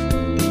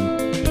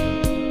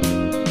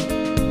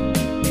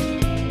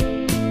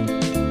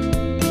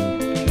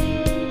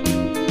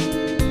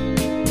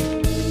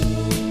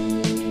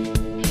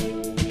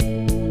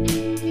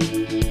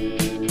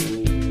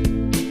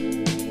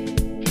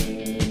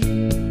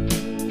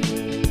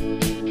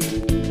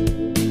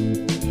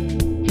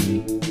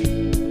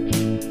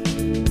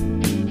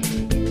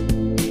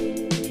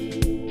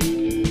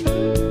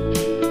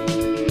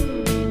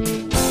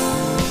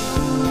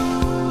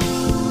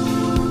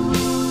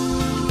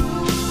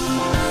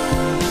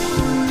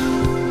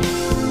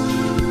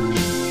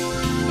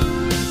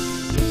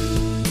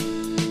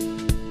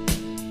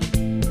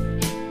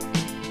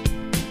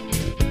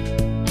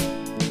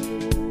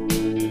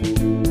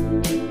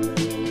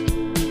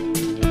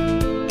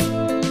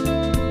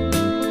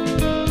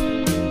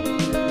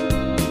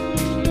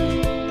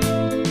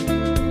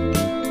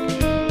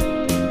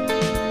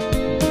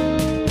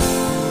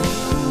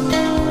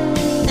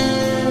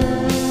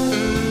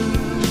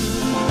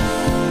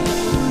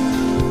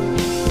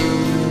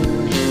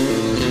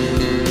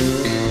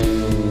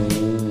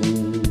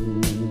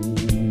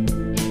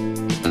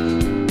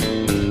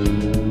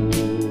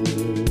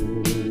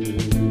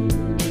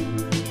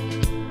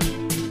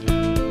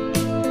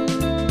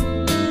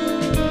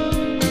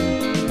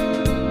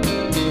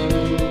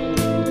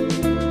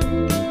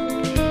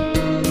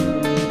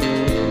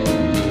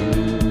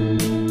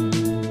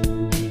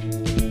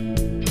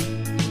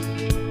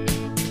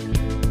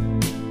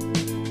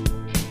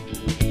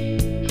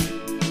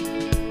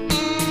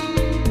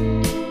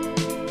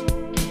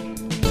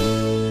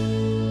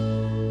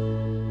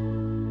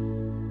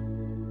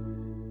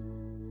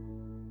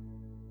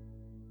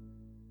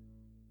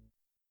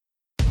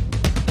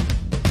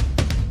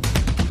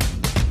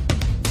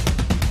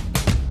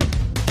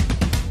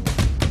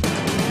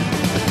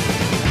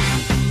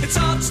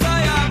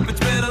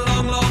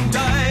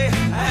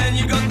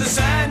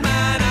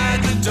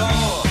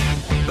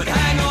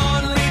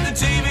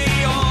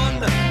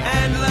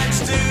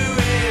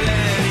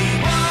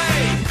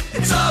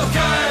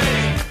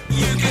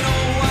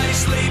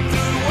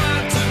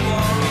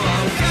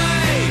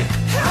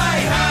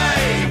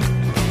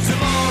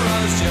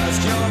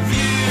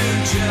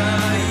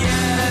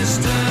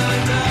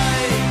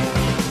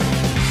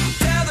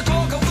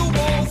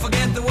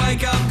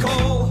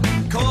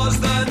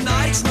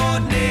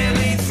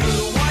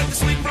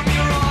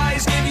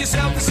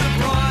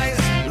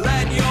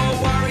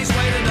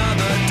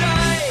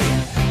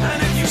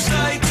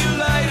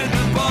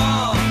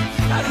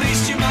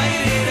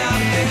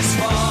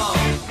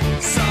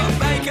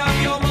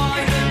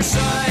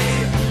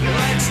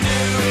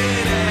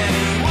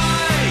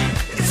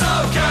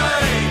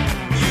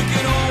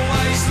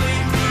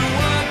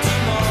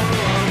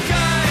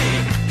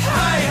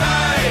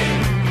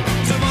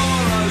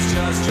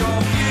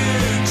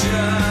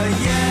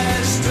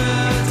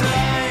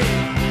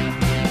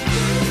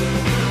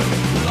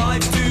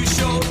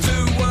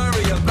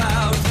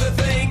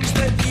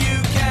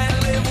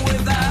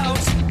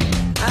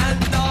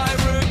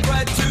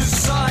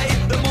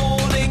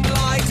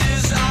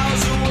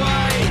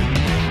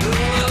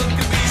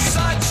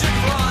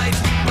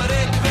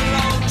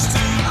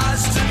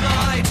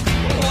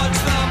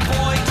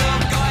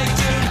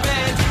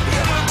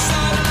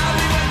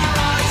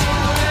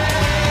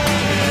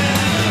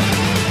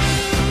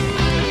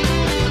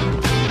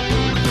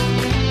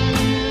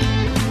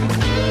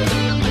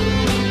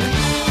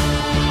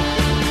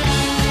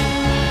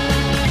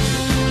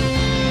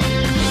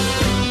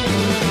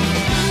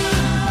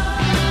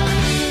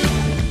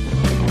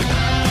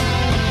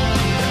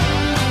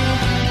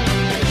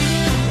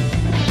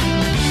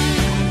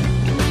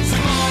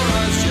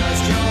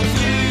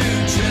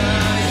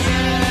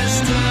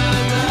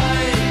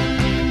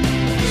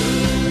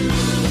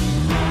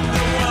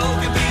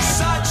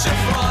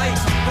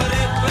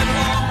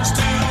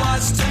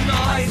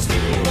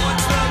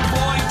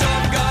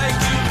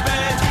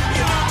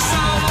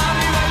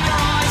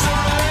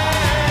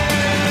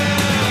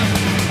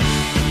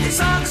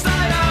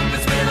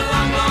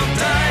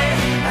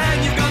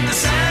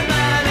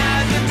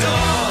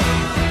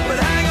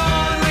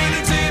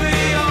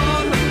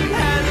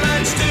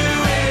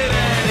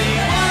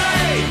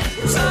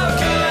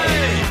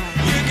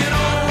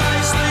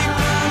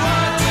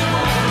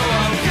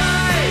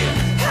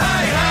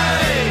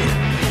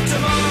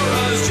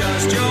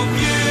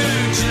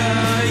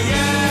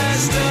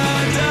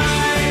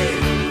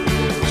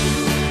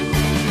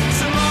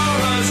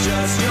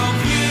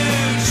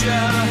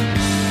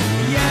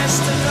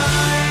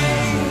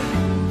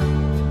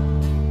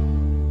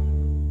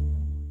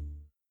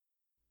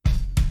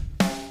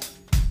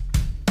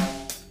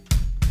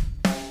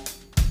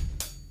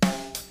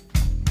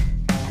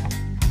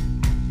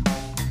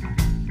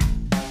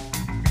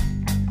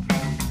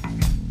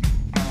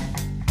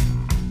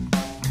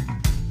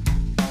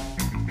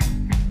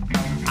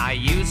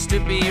 to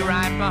be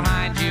right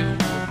behind you,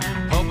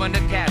 hoping to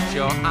catch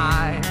your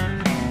eye.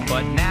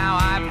 But now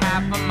I've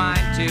half a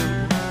mind to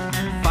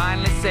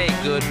finally say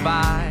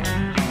goodbye.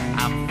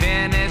 I'm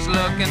finished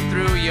looking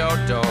through your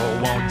door,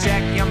 won't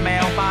check your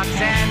mailbox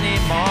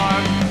anymore.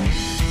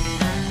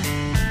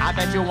 I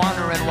bet you're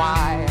wondering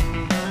why.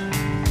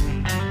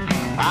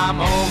 I'm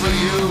over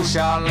you,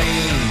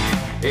 Charlene.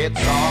 It's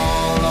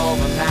all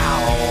over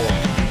now.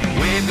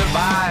 Wave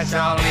goodbye,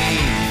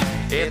 Charlene.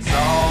 It's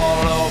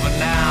all over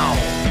now.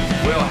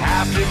 We'll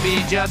have to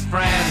be just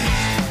friends.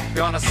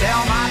 Gonna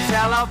sell my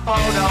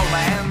telephoto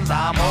lens.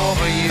 I'm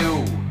over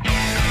you,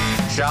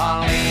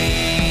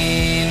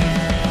 Charlene.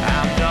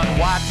 I'm done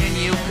watching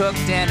you cook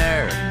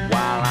dinner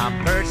while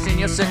I'm perched in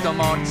your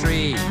sycamore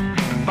tree.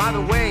 By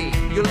the way,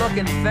 you're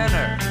looking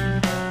thinner.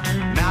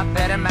 Not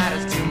that it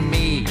matters to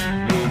me.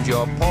 Moved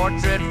your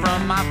portrait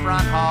from my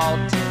front hall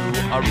to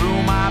a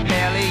room I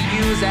barely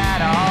use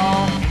at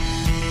all.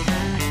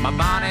 My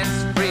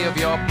bonnet's free of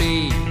your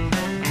bead.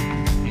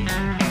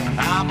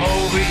 I'm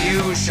over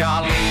you,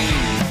 Charlene.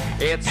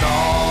 It's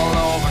all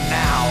over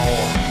now.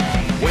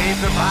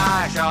 Wave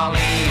goodbye,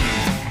 Charlene.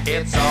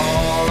 It's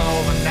all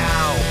over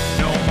now.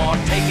 No more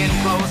taking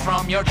clothes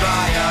from your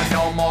dryer.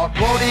 No more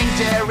quoting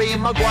Jerry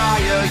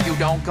Maguire. You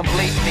don't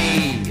complete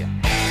me,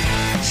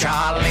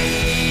 Charlene.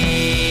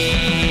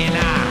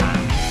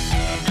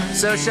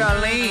 So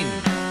Charlene,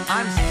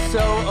 I'm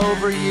so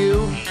over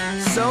you.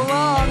 So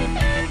long.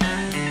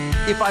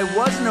 If I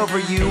wasn't over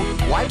you,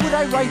 why would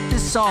I write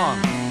this song?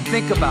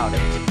 Think about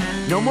it.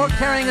 No more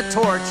carrying a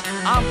torch,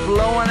 I'm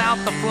blowing out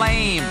the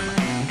flame.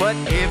 But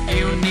if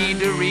you need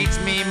to reach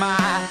me,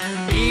 my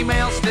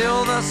email's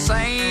still the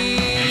same.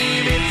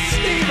 It's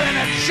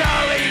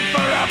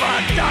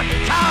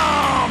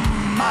Stephen@CharleneForever.com.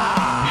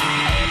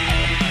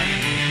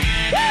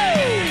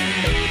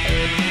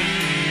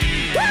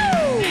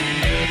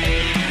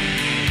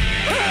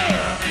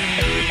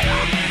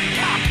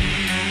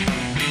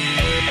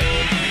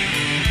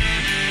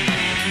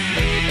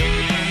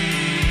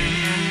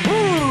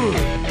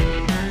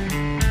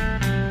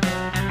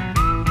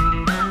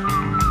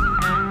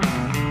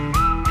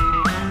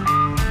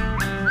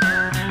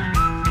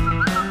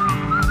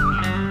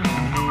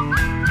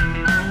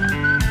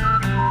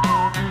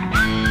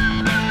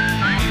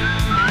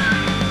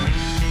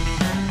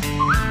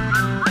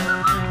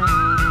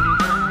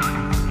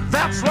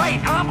 That's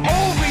right, I'm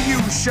over you,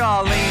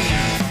 Charlene.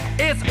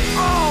 It's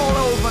all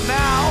over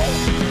now.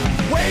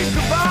 Wave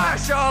goodbye,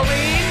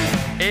 Charlene.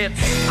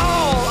 It's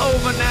all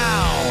over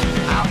now.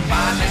 I'll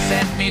finally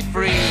set me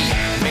free.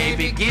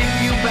 Maybe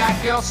give you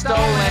back your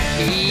stolen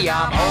key.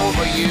 I'm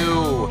over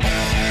you,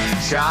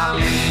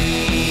 Charlene.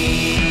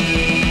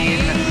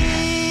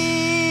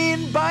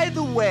 By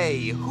the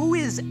way, who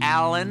is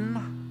Alan?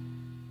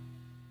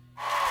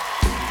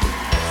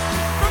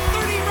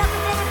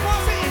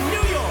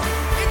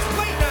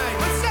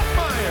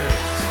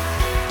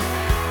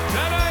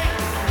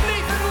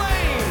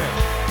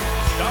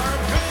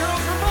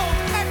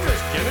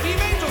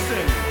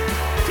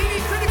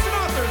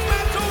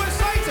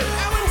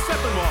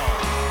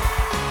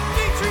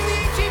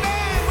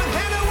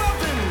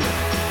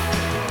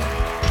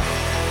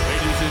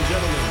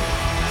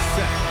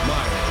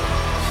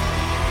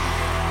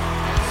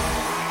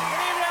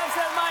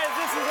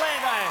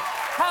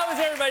 How's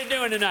everybody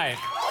doing tonight?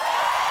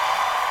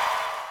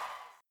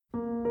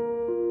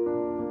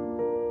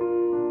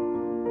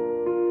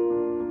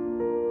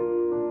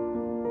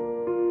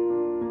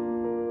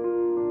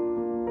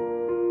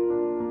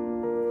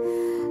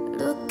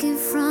 Looking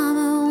from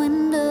a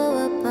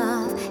window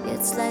above,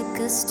 it's like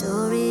a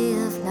story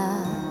of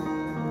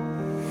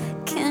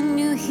love. Can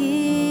you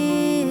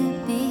hear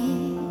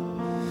me?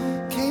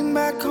 Came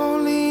back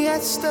only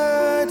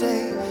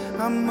yesterday.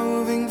 I'm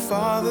moving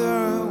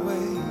farther away.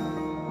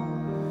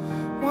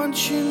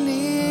 Want you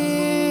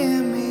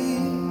near me.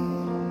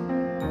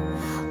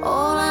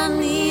 All I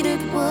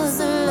needed was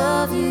the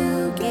love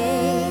you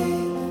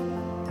gave.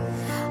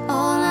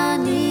 All I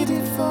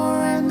needed for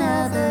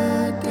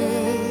another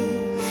day.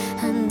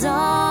 And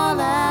all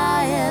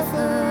I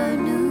ever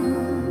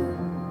knew,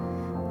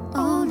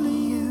 only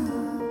you.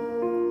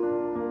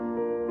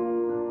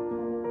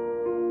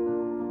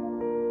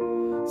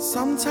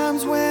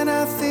 Sometimes when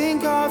I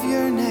think of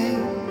your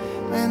name,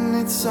 and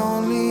it's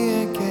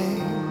only a game,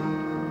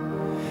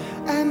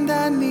 and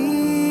I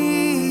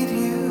need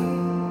you.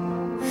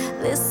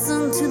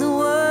 Listen to the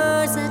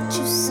words that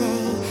you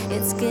say.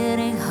 It's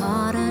getting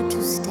harder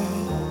to stay.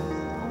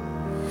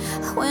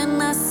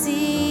 When I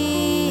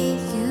see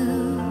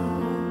you,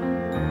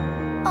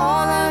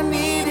 all I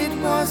needed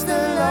was the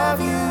love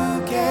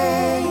you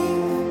gave.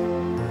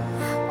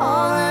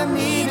 All I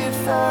needed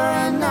for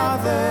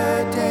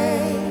another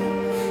day.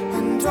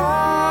 And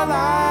all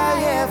I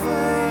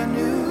ever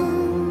knew,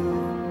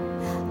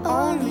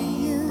 only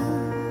you.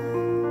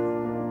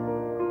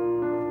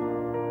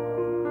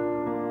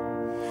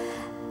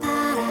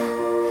 Ba-da,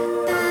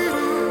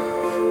 ba-da,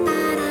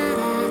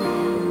 ba-da-da.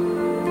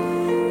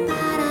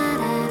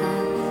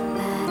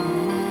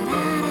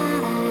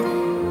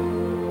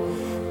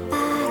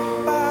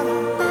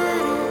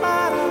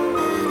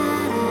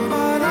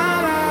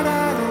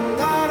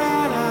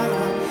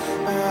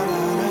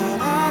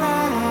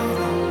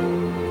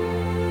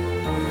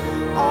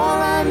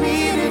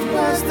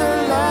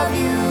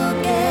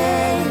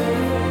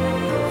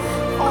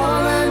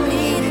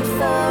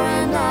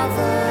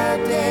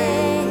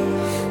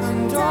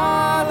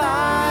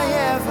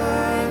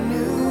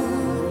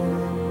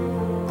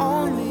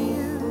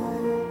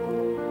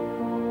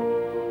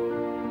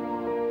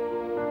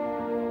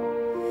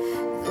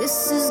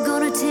 This is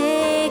gonna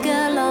take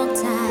a long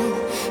time,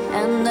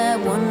 and I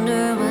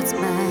wonder what's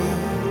mine.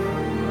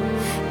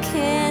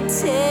 Can't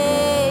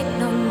take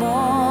no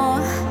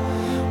more.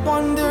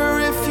 Wonder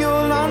if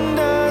you'll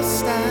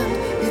understand.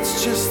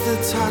 It's just the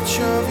touch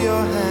of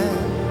your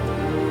hand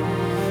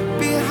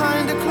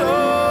behind a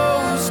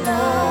closed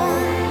door.